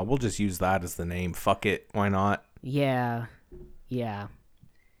like, oh, we'll just use that as the name. Fuck it. Why not? Yeah. Yeah.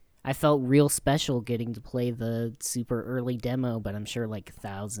 I felt real special getting to play the super early demo, but I'm sure, like,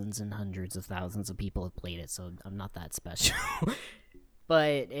 thousands and hundreds of thousands of people have played it, so I'm not that special.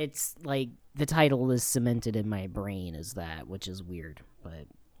 But it's, like, the title is cemented in my brain as that, which is weird. But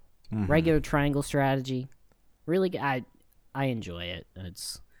regular triangle strategy, really, I enjoy it.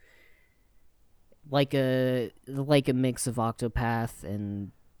 It's like a mix of Octopath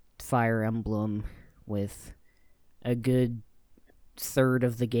and Fire Emblem, with a good third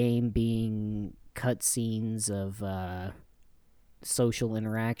of the game being cutscenes of social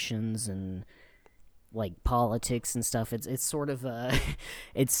interactions and like politics and stuff. It's sort of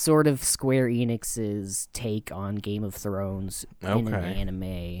it's sort of Square Enix's take on Game of Thrones in an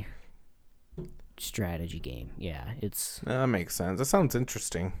anime strategy game. Yeah, that makes sense. That sounds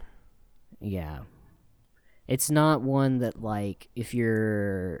interesting. Yeah. It's not one that, like, if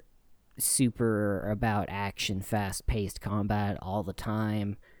you're super about action, fast-paced combat all the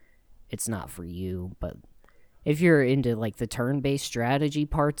time, it's not for you. But if you're into, like, the turn-based strategy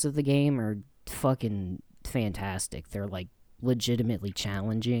parts of the game are fucking fantastic. They're, like, legitimately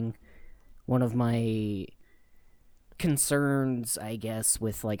challenging. One of my concerns, I guess,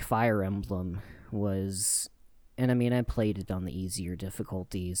 with, like, Fire Emblem was... And, I mean, I played it on the easier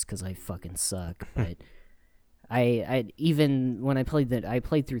difficulties because I fucking suck, but... I even when I played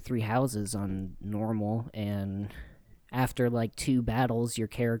through 3 houses on normal, and after like 2 battles, your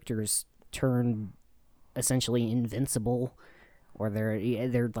characters turn essentially invincible, or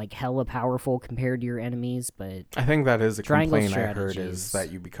they're like hella powerful compared to your enemies. But I think that is a complaint I heard, strategies. is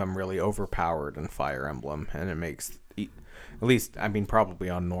that you become really overpowered in Fire Emblem, and it makes at least, I mean, probably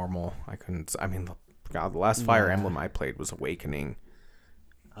on normal. The last Fire Emblem I played was Awakening.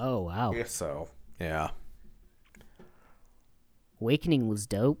 Oh wow! Yeah, so yeah. Awakening was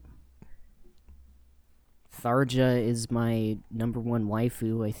dope. Tharja is my number 1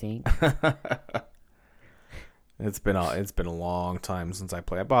 waifu, I think. It's been a long time since I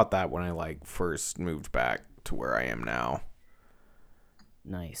played. I bought that when I like first moved back to where I am now.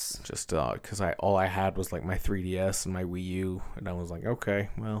 Nice. Just because all I had was like my 3DS and my Wii U, and I was like, okay,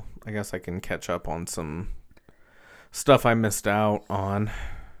 well, I guess I can catch up on some stuff I missed out on.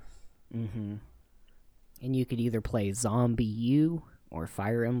 Mm-hmm. And you could either play Zombie U or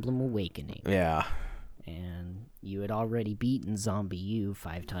Fire Emblem Awakening. Yeah. And you had already beaten Zombie U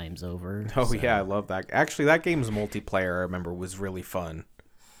 5 times over. Oh, so. Yeah, I love that. Actually, that game's multiplayer, I remember, was really fun.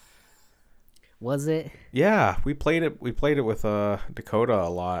 Was it? Yeah, we played it. We played it with Dakota a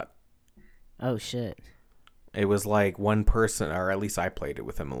lot. Oh shit. It was like one person, or at least I played it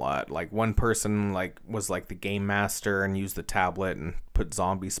with him a lot. Like one person was like the game master and used the tablet and put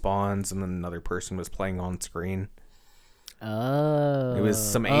zombie spawns, and then another person was playing on screen. Oh. It was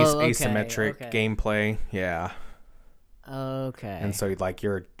some okay, asymmetric gameplay. Yeah. Okay. And so like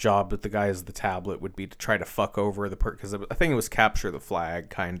your job with the guys with the tablet would be to try to fuck over the because I think it was capture the flag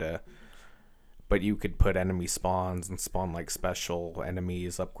kind of. But you could put enemy spawns and spawn like special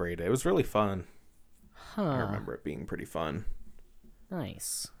enemies, upgrade it. It was really fun. Huh. I remember it being pretty fun.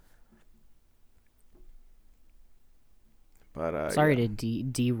 Nice. But sorry to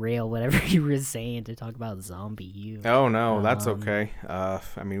derail whatever you were saying to talk about Zombie U. Oh no, that's okay. I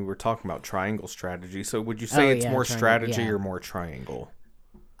mean, we're talking about triangle strategy. So would you say it's more strategy or more triangle?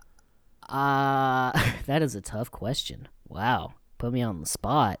 That is a tough question. Wow, put me on the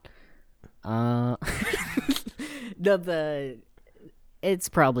spot. No, it's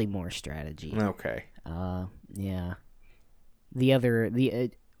probably more strategy. Okay. Yeah.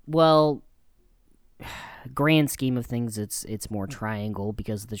 Well, grand scheme of things, it's more triangle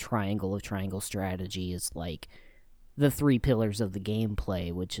because the triangle of triangle strategy is like the three pillars of the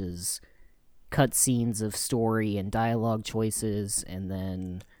gameplay, which is cutscenes of story and dialogue choices, and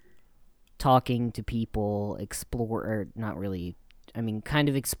then talking to people, kind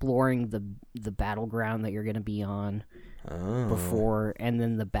of exploring the battleground that you're going to be on before, and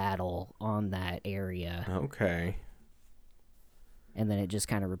then the battle on that area. Okay. And then it just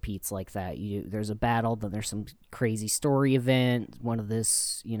kind of repeats like that. There's a battle, then there's some crazy story event. One of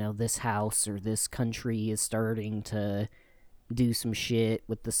this house or this country is starting to do some shit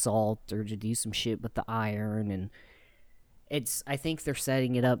with the salt or to do some shit with the iron, and I think they're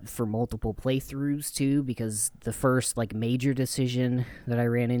setting it up for multiple playthroughs too, because the first like major decision that I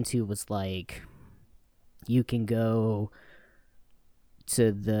ran into was like you can go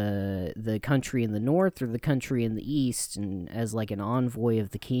to the country in the north or the country in the east and as like an envoy of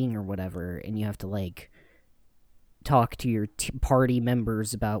the king or whatever, and you have to like talk to your party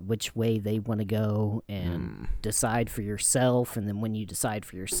members about which way they want to go and decide for yourself, and then when you decide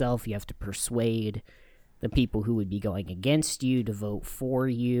for yourself you have to persuade the people who would be going against you to vote for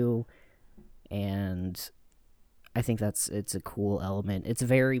you. And I think it's a cool element. It's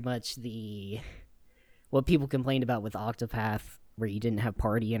very much what people complained about with Octopath, where you didn't have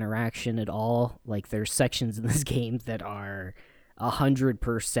party interaction at all. Like there's sections in this game that are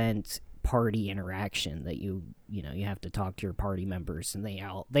 100% party interaction that you have to talk to your party members, and they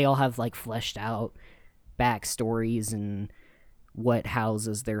all have like fleshed out backstories and what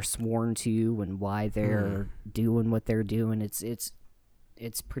houses they're sworn to and why they're doing what they're doing. It's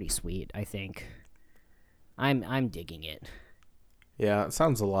pretty sweet, I think. I'm digging it. Yeah, it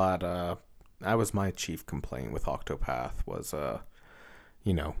sounds a lot. That was my chief complaint with Octopath was,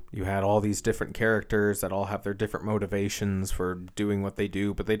 you had all these different characters that all have their different motivations for doing what they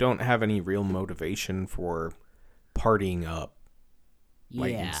do, but they don't have any real motivation for partying up.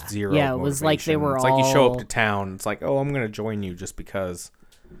 Like, yeah. Zero yeah, it was like they were it's like you show up to town, it's like, oh, I'm going to join you just because.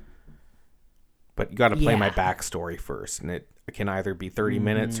 But you got to play my backstory first, and it can either be 30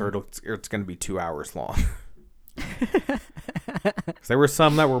 minutes or it's going to be 2 hours long. There were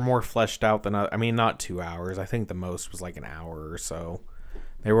some that were more fleshed out than not 2 hours. I think the most was like an hour or so.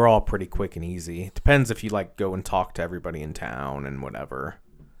 They were all pretty quick and easy. It depends if you like go and talk to everybody in town and whatever.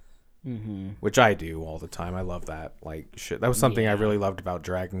 Mm-hmm. Which I do all the time. I love that. Like shit. That was something I really loved about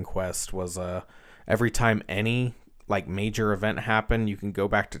Dragon Quest was every time any like major event happened, you can go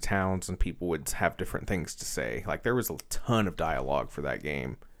back to towns and people would have different things to say. Like there was a ton of dialogue for that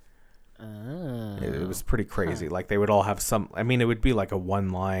game. It was pretty crazy. Like they would all have it would be like a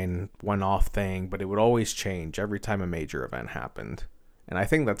one-off thing, but it would always change every time a major event happened. And I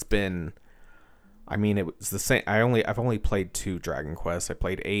think that's been, it was the same. I've only played 2 Dragon Quests. I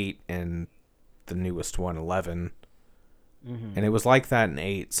played 8 and the newest one, 11. Mm-hmm. And it was like that in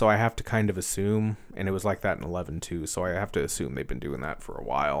 8, so I have to kind of assume, and it was like that in 11 too, so I have to assume they've been doing that for a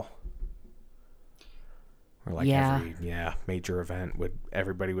while. Or like every major event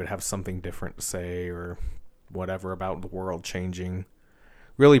everybody would have something different to say or whatever about the world changing.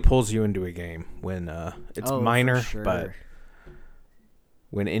 Really pulls you into a game when it's minor, but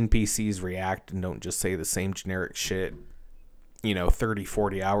when NPCs react and don't just say the same generic shit, 30,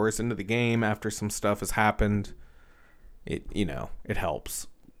 40 hours into the game after some stuff has happened, it helps.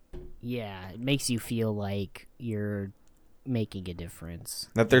 Yeah, it makes you feel like you're making a difference.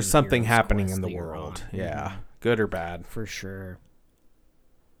 That there's something happening in the world. Yeah, good or bad. For sure.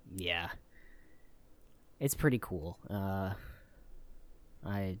 Yeah. It's pretty cool.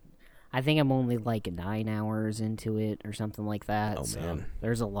 I I think I'm only like 9 hours into it or something like that. Oh, so man.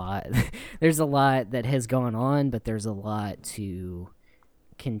 there's a lot. There's a lot that has gone on, but there's a lot to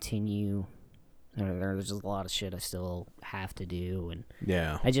continue. There's just a lot of shit I still have to do, and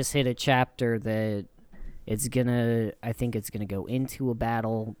Yeah. I just hit a chapter that I think it's gonna go into a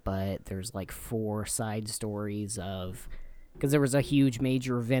battle, but there's like 4 side stories of, because there was a huge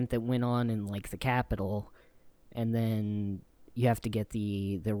major event that went on in like the capital, and then you have to get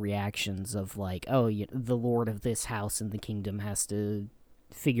the reactions of like, oh, the lord of this house in the kingdom has to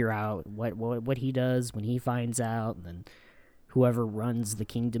figure out what he does when he finds out, and then whoever runs the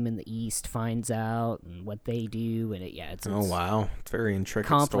kingdom in the east finds out and what they do, and it's Oh, wow. It's a very intricate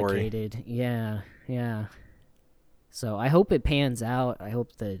complicated story. Yeah. So I hope it pans out. I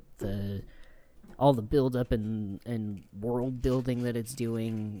hope that all the build up and world building that it's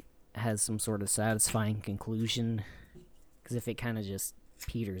doing has some sort of satisfying conclusion, because if it kind of just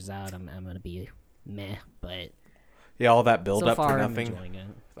peters out, I'm gonna be meh. But Yeah, all that build so up far for I'm nothing. enjoying it.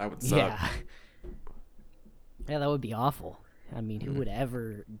 That would suck. Yeah, that would be awful. I mean, who would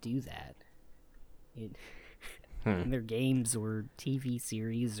ever do that in their games or TV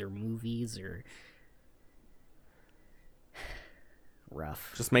series or movies? Or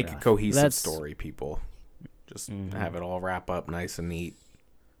rough. Just make a rough. cohesive story, people. Just have it all wrap up nice and neat.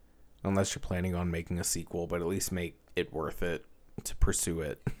 Unless you're planning on making a sequel, but at least make it worth it to pursue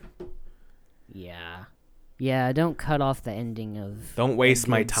it. Yeah, don't cut off the ending of Don't waste a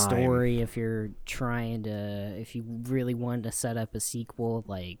my good time. story if you're trying to, if you really wanted to set up a sequel,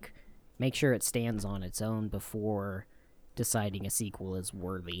 like, make sure it stands on its own before deciding a sequel is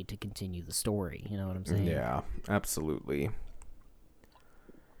worthy to continue the story. You know what I'm saying? Yeah, absolutely.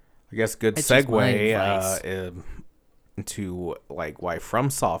 I guess good It's just my segue into like why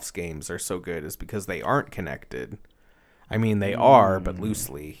FromSoft's games are so good is because they aren't connected. I mean, they are, but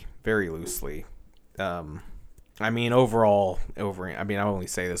loosely, very loosely. I mean, overall, I mean, I only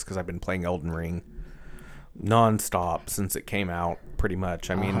say this because I've been playing Elden Ring nonstop since it came out, pretty much.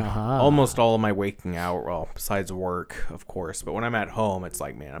 I mean, almost all of my waking hour, well, besides work, of course, but when I'm at home, it's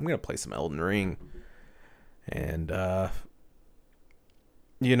like, man, I'm going to play some Elden Ring. And,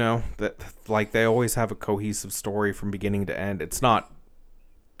 you know, that like they always have a cohesive story from beginning to end. It's not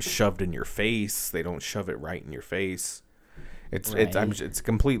shoved in your face. They don't shove it right in your face. It's a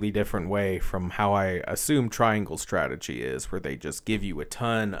completely different way from how I assume Triangle Strategy is, where they just give you a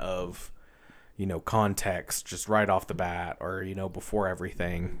ton of, you know, context just right off the bat, or, you know, before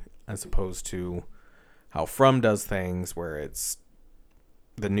everything, as opposed to how From does things, where it's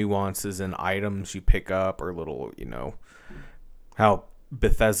the nuances and items you pick up, or little, you know, how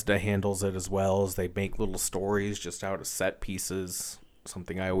Bethesda handles it as well, as they make little stories just out of set pieces.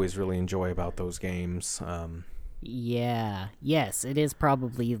 Something I always really enjoy about those games. Yes, it is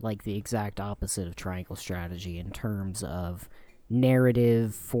probably like the exact opposite of Triangle Strategy in terms of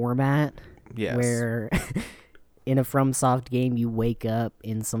narrative format. Yes. Where in a FromSoft game, you wake up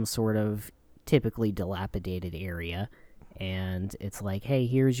in some sort of typically dilapidated area, and it's like, hey,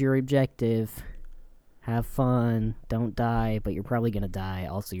 here's your objective. Have fun, don't die, but you're probably gonna die.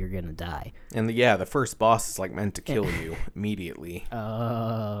 Also, you're gonna die. And the first boss is like meant to kill you immediately.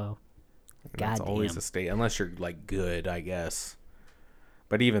 Oh, That's always a state, unless you're like good, I guess.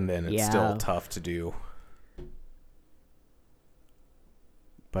 But even then, it's still tough to do.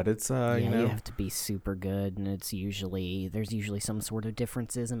 But it's you know, you have to be super good, and there's usually some sort of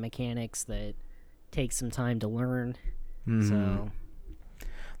differences in mechanics that take some time to learn. So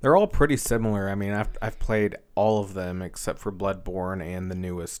they're all pretty similar. I mean, I've played all of them except for Bloodborne and the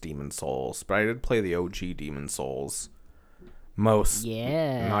newest Demon's Souls, but I did play the OG Demon's Souls.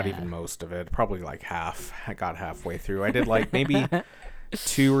 Not even most of it. Probably like half. I got halfway through. I did like maybe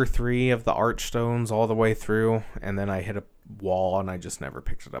 2 or 3 of the Archstones all the way through, and then I hit a wall and I just never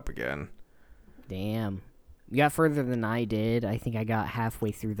picked it up again. Damn. You got further than I did. I think I got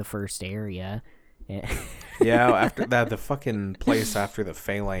halfway through the first area. Yeah, after that, the fucking place after the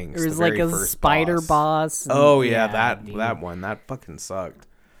Phalanx. There was like a spider boss. Oh yeah, that one. That fucking sucked.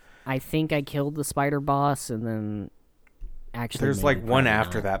 I think I killed the spider boss, and then actually there's like one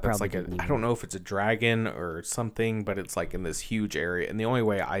after that that's probably like I don't know if it's a dragon or something, but it's like in this huge area, and the only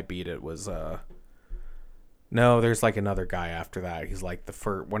way I beat it was no, there's like another guy after that. He's like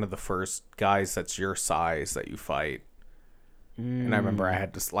one of the first guys that's your size that you fight. And I remember I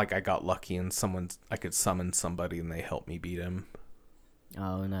had to I got lucky and I could summon somebody and they helped me beat him.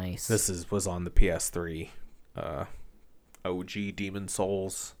 Oh, nice. This was on the PS3 OG Demon's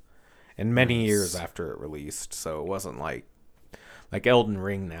Souls, and many years after it released, so it wasn't like Elden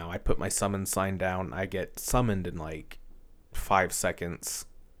Ring now. I put my summon sign down, I get summoned in like 5 seconds,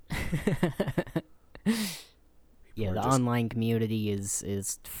 Yeah, the online community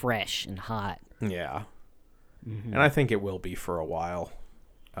is fresh and hot. Yeah. And I think it will be for a while.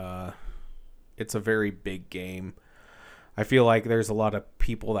 It's a very big game. I feel like there's a lot of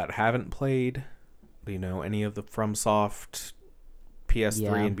people that haven't played, any of the FromSoft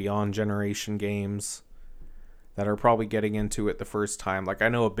PS3 and beyond generation games that are probably getting into it the first time. Like, I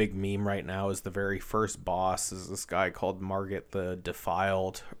know a big meme right now is the very first boss is this guy called Margit the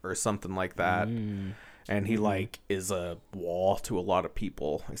Defiled or something like that. And he is a wall to a lot of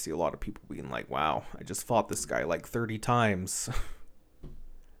people. I see a lot of people being like, wow, I just fought this guy like 30 times.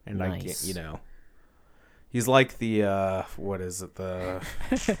 And nice. I can't, he's like the, what is it? I'm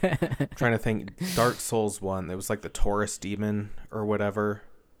trying to think, Dark Souls 1. It was like the Taurus demon or whatever.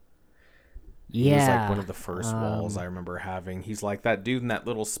 Yeah. He was like one of the first walls I remember having. He's like that dude in that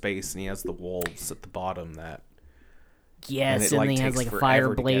little space, and he has the wolves at the bottom that. Yes, and he has like a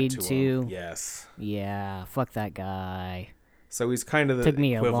fire blade too. Yes. Yeah, fuck that guy. So he's kind of the Took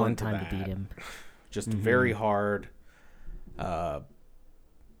me a long equivalent time to to beat him. Just very hard.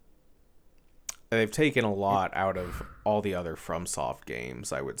 They've taken a lot out of all the other FromSoft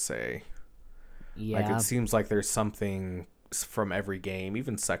games, I would say. Yeah. Like, it seems like there's something from every game,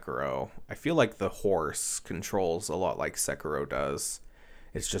 even Sekiro. I feel like the horse controls a lot like Sekiro does.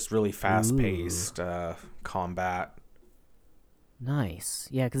 It's just really fast-paced combat. Nice.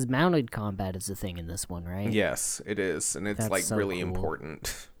 Yeah, because mounted combat is a thing in this one, right? Yes, it is. And it's That's like so really cool.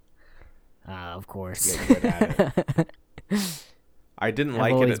 important. Of course. Get good at it. I didn't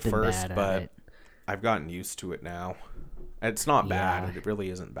like it at first, but it. I've gotten used to it now. It's not bad. It really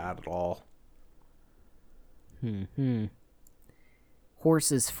isn't bad at all.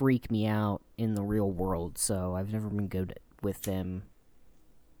 Horses freak me out in the real world, so I've never been good with them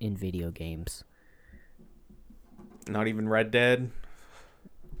in video games. Not even Red Dead?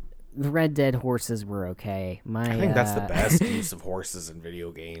 The Red Dead horses were okay. I think that's the best use of horses in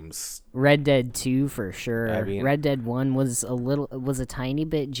video games. Red Dead 2 for sure. I mean, Red Dead 1 was a tiny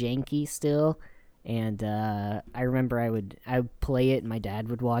bit janky still, and I remember I would play it and my dad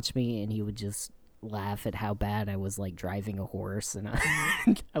would watch me and he would just laugh at how bad I was like driving a horse, and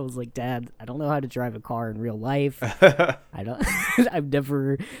I was like, Dad, I don't know how to drive a car in real life. I've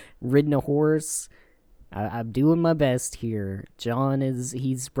never ridden a horse. I'm doing my best here. John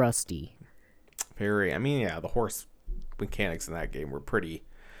he's rusty. Very. I mean, yeah, the horse mechanics in that game were pretty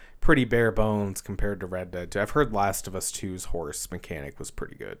bare bones compared to Red Dead 2. I've heard Last of Us 2's horse mechanic was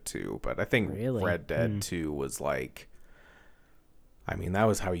pretty good too, but I think Red Dead 2 was like, I mean, that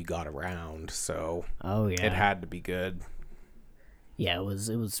was how you got around, so it had to be good. Yeah, it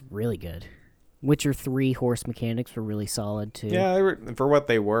was really good. Witcher 3 horse mechanics were really solid too. Yeah, they were for what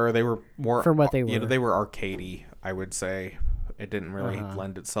they were. They were more for what they were. They were arcadey, I would say. It didn't really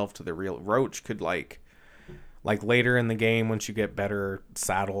lend itself to the real. Roach could like later in the game, once you get better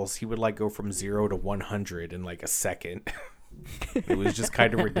saddles, he would like go from 0 to 100 in like a second. It was just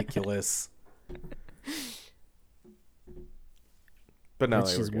kind of ridiculous. But no,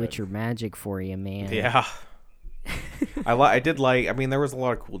 that's just Witcher magic for you, man. Yeah. I did like. I mean, there was a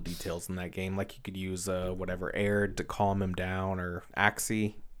lot of cool details in that game. Like you could use Aird to calm him down, or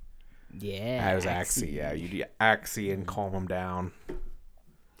Axii. Yeah, it was Axii. Yeah, you'd use Axii and calm him down.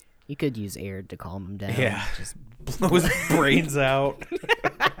 You could use Aird to calm him down. Yeah, just blow his brains out.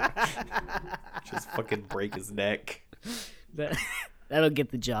 Just fucking break his neck. That'll get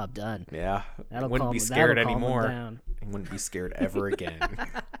the job done. Yeah, wouldn't be scared anymore. He wouldn't be scared ever again.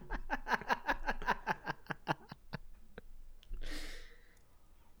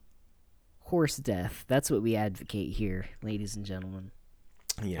 Horse death. That's what we advocate here, ladies and gentlemen.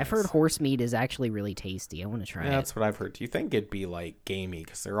 Yes. I've heard horse meat is actually really tasty. I want to try it. That's what I've heard. Do you think it'd be like gamey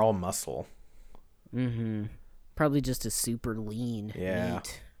because they're all muscle? Mm-hmm. Probably just a super lean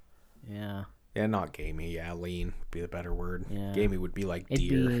meat. Yeah. Yeah, not gamey. Yeah, lean would be the better word. Yeah. Gamey would be like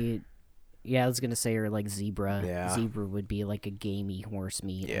deer. I was gonna say, or like zebra. Yeah. Zebra would be like a gamey horse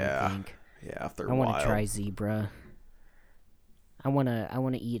meat. Yeah. I think. Yeah, if they're I want wild. to try zebra. I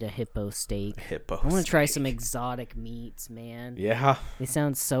wanna eat a hippo steak. I want to try some exotic meats, man. Yeah. They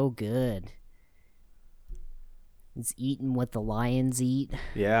sound so good. It's eating what the lions eat.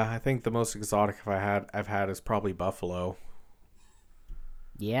 Yeah, I think the most exotic I've had is probably buffalo.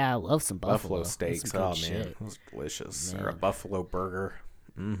 Yeah, I love some buffalo steaks. Oh man, those are delicious. Man. Or a buffalo burger.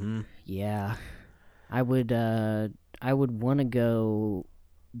 Mm-hmm. Yeah, I would want to go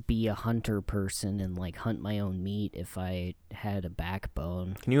be a hunter person and like hunt my own meat if I had a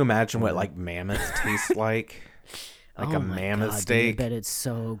backbone. Can you imagine what like mammoths taste like? Like a mammoth steak. Dude, I bet it's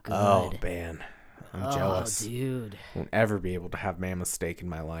so good. Oh man, I'm jealous. Dude. Won't ever be able to have mammoth steak in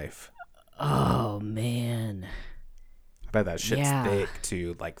my life. Oh, man. I bet that shit's Yeah. thick,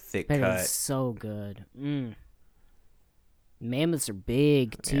 too. Like, thick Bet cut. it's so good. Mammoths are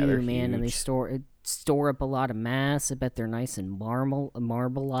big, too, Yeah, they're man, and they huge. store up a lot of mass. I bet they're nice and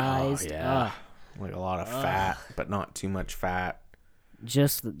marbleized. Oh, yeah. Like a lot of fat, but not too much fat.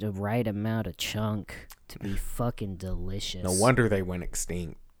 Just the right amount of chunk to be fucking delicious. No wonder they went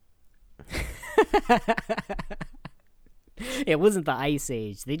extinct. It wasn't the Ice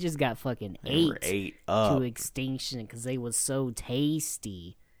Age. They just got fucking They were ate up. to extinction because they was so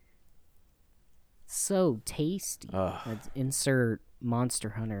tasty. So tasty. Let's insert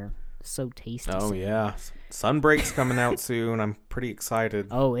Monster Hunter. So tasty. Oh, sound. yeah. Sunbreak's coming out soon. I'm pretty excited.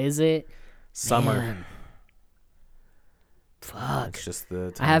 Oh, is it? Summer. Man. Fuck. It's just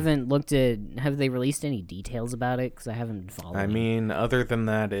the I haven't looked at. Have they released any details about it? Because I haven't been following. I mean, other than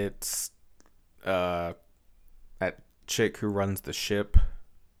that, it's that chick who runs the ship.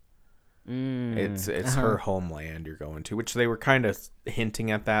 It's her homeland you're going to, which they were kind of hinting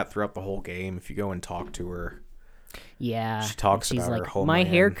at that throughout the whole game. If you go and talk to her, Yeah. she talks she's about like, her homeland. my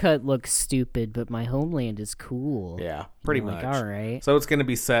haircut looks stupid, but my homeland is cool. Yeah, pretty I'm much. like, all right. So it's going to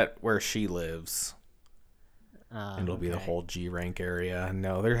be set where she lives. And it'll be the Okay. whole G rank area.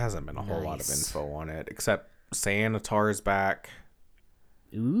 No, there hasn't been a whole lot of Nice. info on it, except Sanitar's back.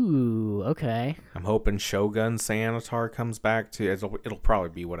 Ooh, okay. I'm hoping Shogun Sanitar comes back too. It'll probably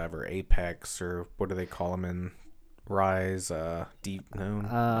be whatever Apex or what do they call them in Rise? Not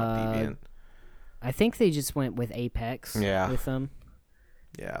Deviant. I think they just went with Apex. Yeah. With them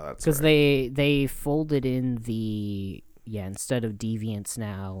Yeah, that's because right. they folded in the instead of Deviants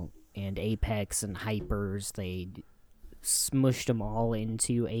now and Apex and Hypers, they smushed them all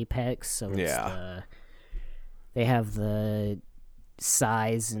into Apex. So it's they have the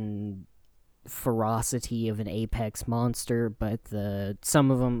size and ferocity of an Apex monster, but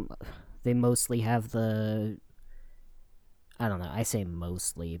some of them, they mostly have the, I don't know, I say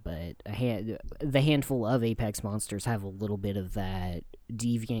mostly, but the handful of Apex monsters have a little bit of that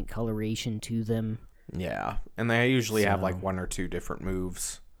deviant coloration to them. Yeah, and they usually have like So- one or two different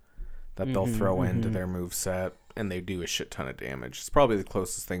moves that they'll throw into their move set, and they do a shit ton of damage. It's probably the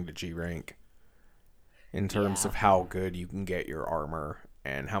closest thing to G rank in terms of how good you can get your armor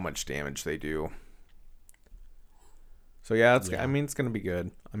and how much damage they do. So yeah, I mean, it's gonna be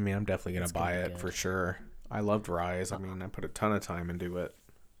good. I mean, I'm definitely gonna buy it for sure. I loved Rise. I mean, I put a ton of time into it.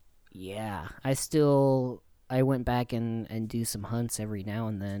 Yeah, I went back and do some hunts every now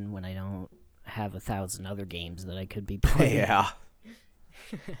and then when I don't have 1,000 other games that I could be playing. Yeah.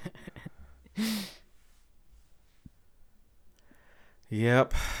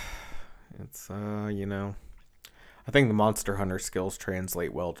 Yep. It's I think the Monster Hunter skills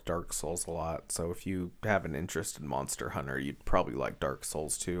translate well to Dark Souls a lot. So if you have an interest in Monster Hunter, you'd probably like Dark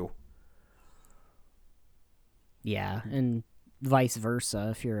Souls too. Yeah, and vice versa.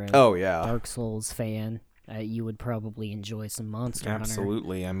 If you're a Dark Souls fan, you would probably enjoy some Monster Hunter.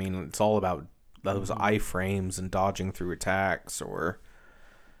 Absolutely. I mean, it's all about those iframes and dodging through attacks, or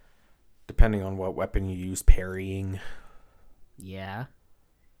depending on what weapon you use, parrying. Yeah.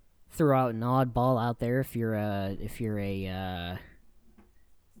 Throw out an oddball out there if you're a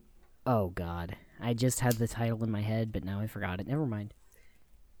oh god. I just had the title in my head, but now I forgot it. Never mind.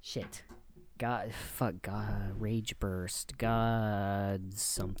 Shit. God Rage Burst. God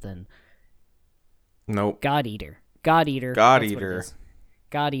something. Nope. God Eater. God Eater. God That's what it Eater. is.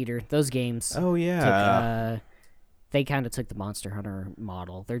 God Eater. Those games. Oh yeah. They kind of took the Monster Hunter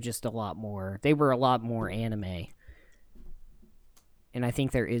model. They're just they were a lot more anime. And I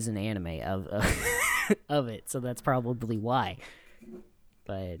think there is an anime of it, so that's probably why.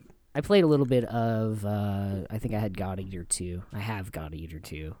 But I played a little bit of, I think I had God Eater 2. I have God Eater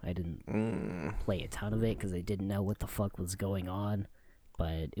 2. I didn't play a ton of it because I didn't know what the fuck was going on.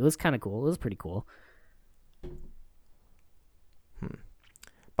 But it was kind of cool. It was pretty cool.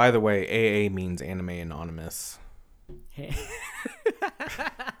 By the way, AA means Anime Anonymous.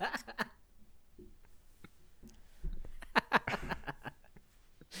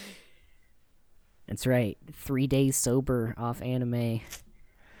 That's right. 3 days sober off anime.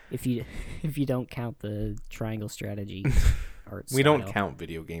 If you don't count the triangle strategy art We don't style. count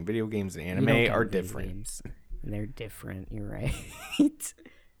video game. Video games and You anime don't are count video different. games. They're different. You're right.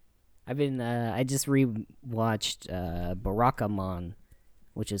 I just rewatched Barakamon,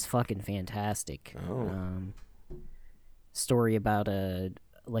 which is fucking fantastic. Oh. Story about a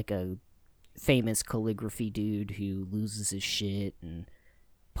famous calligraphy dude who loses his shit and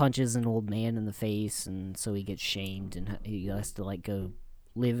punches an old man in the face, and so he gets shamed and he has to go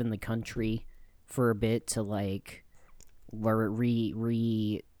live in the country for a bit to like learn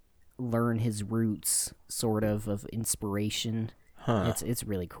his roots, sort of inspiration. Huh. It's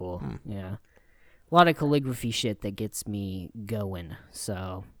really cool. Yeah, a lot of calligraphy shit that gets me going.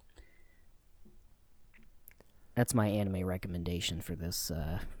 So that's my anime recommendation for this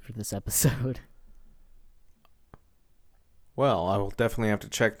episode. Well, I will definitely have to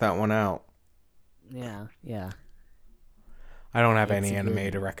check that one out. Yeah. I don't have It's any anime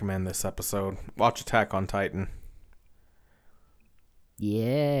good. to recommend this episode. Watch Attack on Titan.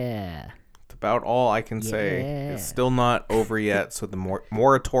 Yeah. It's about all I can say. Yeah. It's still not over yet, so the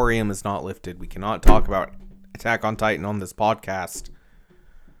moratorium is not lifted. We cannot talk about Attack on Titan on this podcast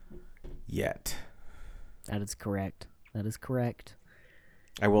yet. That is correct.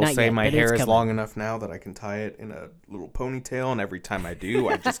 I will Not say yet, my but it's hair is coming. long enough now that I can tie it in a little ponytail, and every time I do,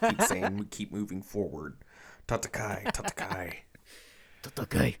 I just keep saying we keep moving forward. Tatakai, Tatakai.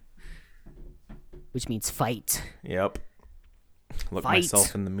 Tatakai. Which means fight. Yep. Look Fight.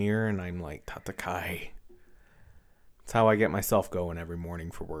 myself in the mirror, and I'm like, Tatakai. That's how I get myself going every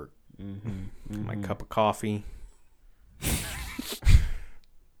morning for work. My cup of coffee.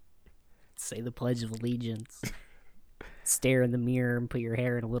 Say the Pledge of Allegiance. Stare in the mirror and put your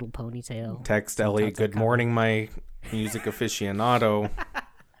hair in a little ponytail. Text Elliot, good morning, my music aficionado.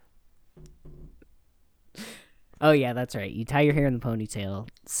 Oh yeah, that's right. You tie your hair in the ponytail,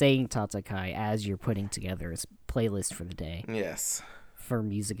 saying Tatakai as you're putting together a playlist for the day Yes. for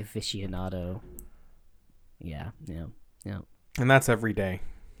music aficionado. Yeah. And that's every day.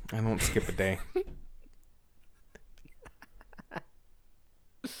 I don't skip a day.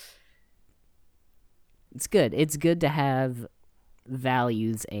 It's good. It's good to have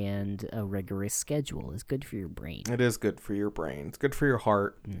values and a rigorous schedule. It's good for your brain. It is good for your brain. It's good for your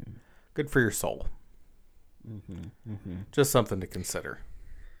heart. Good for your soul. Just something to consider.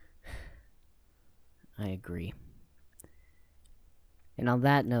 I agree. And on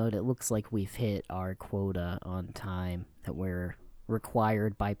that note, it looks like we've hit our quota on time that we're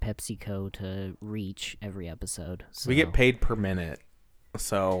required by PepsiCo to reach every episode. So We get paid per minute.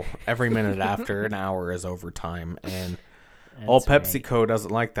 So every minute after an hour is overtime. And old that's right. PepsiCo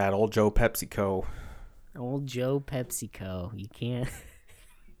doesn't like that. Old Joe PepsiCo. Old Joe PepsiCo. You can't.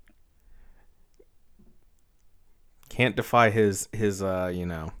 Can't defy his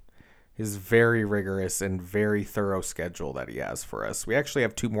very rigorous and very thorough schedule that he has for us. We actually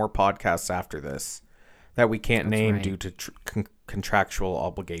have 2 more podcasts after this that we can't That's name right. due to contractual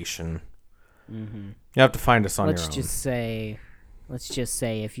obligation. You have to find us on Let's your own. just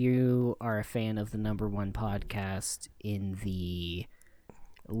say if you are a fan of the #1 podcast in the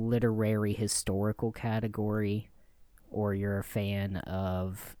literary historical category, or you're a fan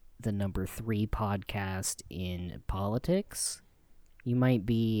of the #3 podcast in politics, you might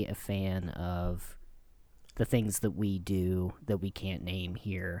be a fan of the things that we do that we can't name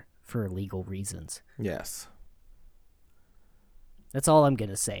here for legal reasons. Yes. That's all I'm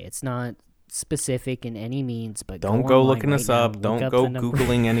gonna say. It's not specific in any means, but Don't go online looking right us now, up. look Don't up go the number.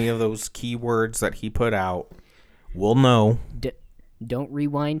 Googling any of those keywords that he put out. We'll know. Don't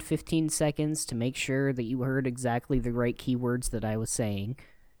rewind 15 seconds to make sure that you heard exactly the right keywords that I was saying.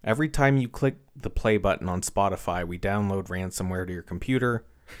 Every time you click the play button on Spotify, we download ransomware to your computer.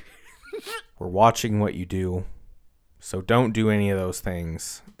 We're watching what you do. So don't do any of those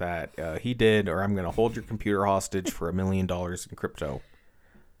things that he did, or I'm going to hold your computer hostage for $1 million in crypto.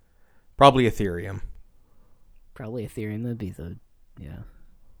 Probably Ethereum. Probably Ethereum would be yeah.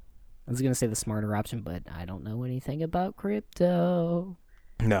 I was going to say the smarter option, but I don't know anything about crypto.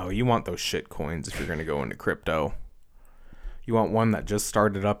 No, you want those shit coins if you're going to go into crypto. You want one that just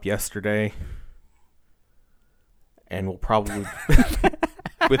started up yesterday and will probably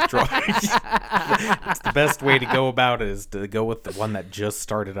withdraw. It's the best way to go about it is to go with the one that just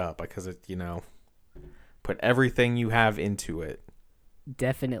started up because it, put everything you have into it.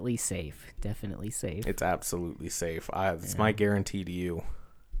 Definitely safe. It's absolutely safe. It's my guarantee to you.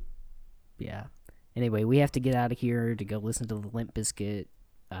 Yeah. Anyway, we have to get out of here to go listen to the Limp Bizkit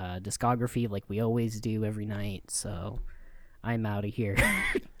discography like we always do every night. So I'm out of here.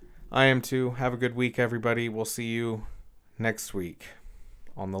 I am too. Have a good week, everybody. We'll see you next week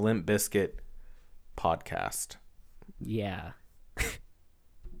on the Limp Bizkit podcast. Yeah.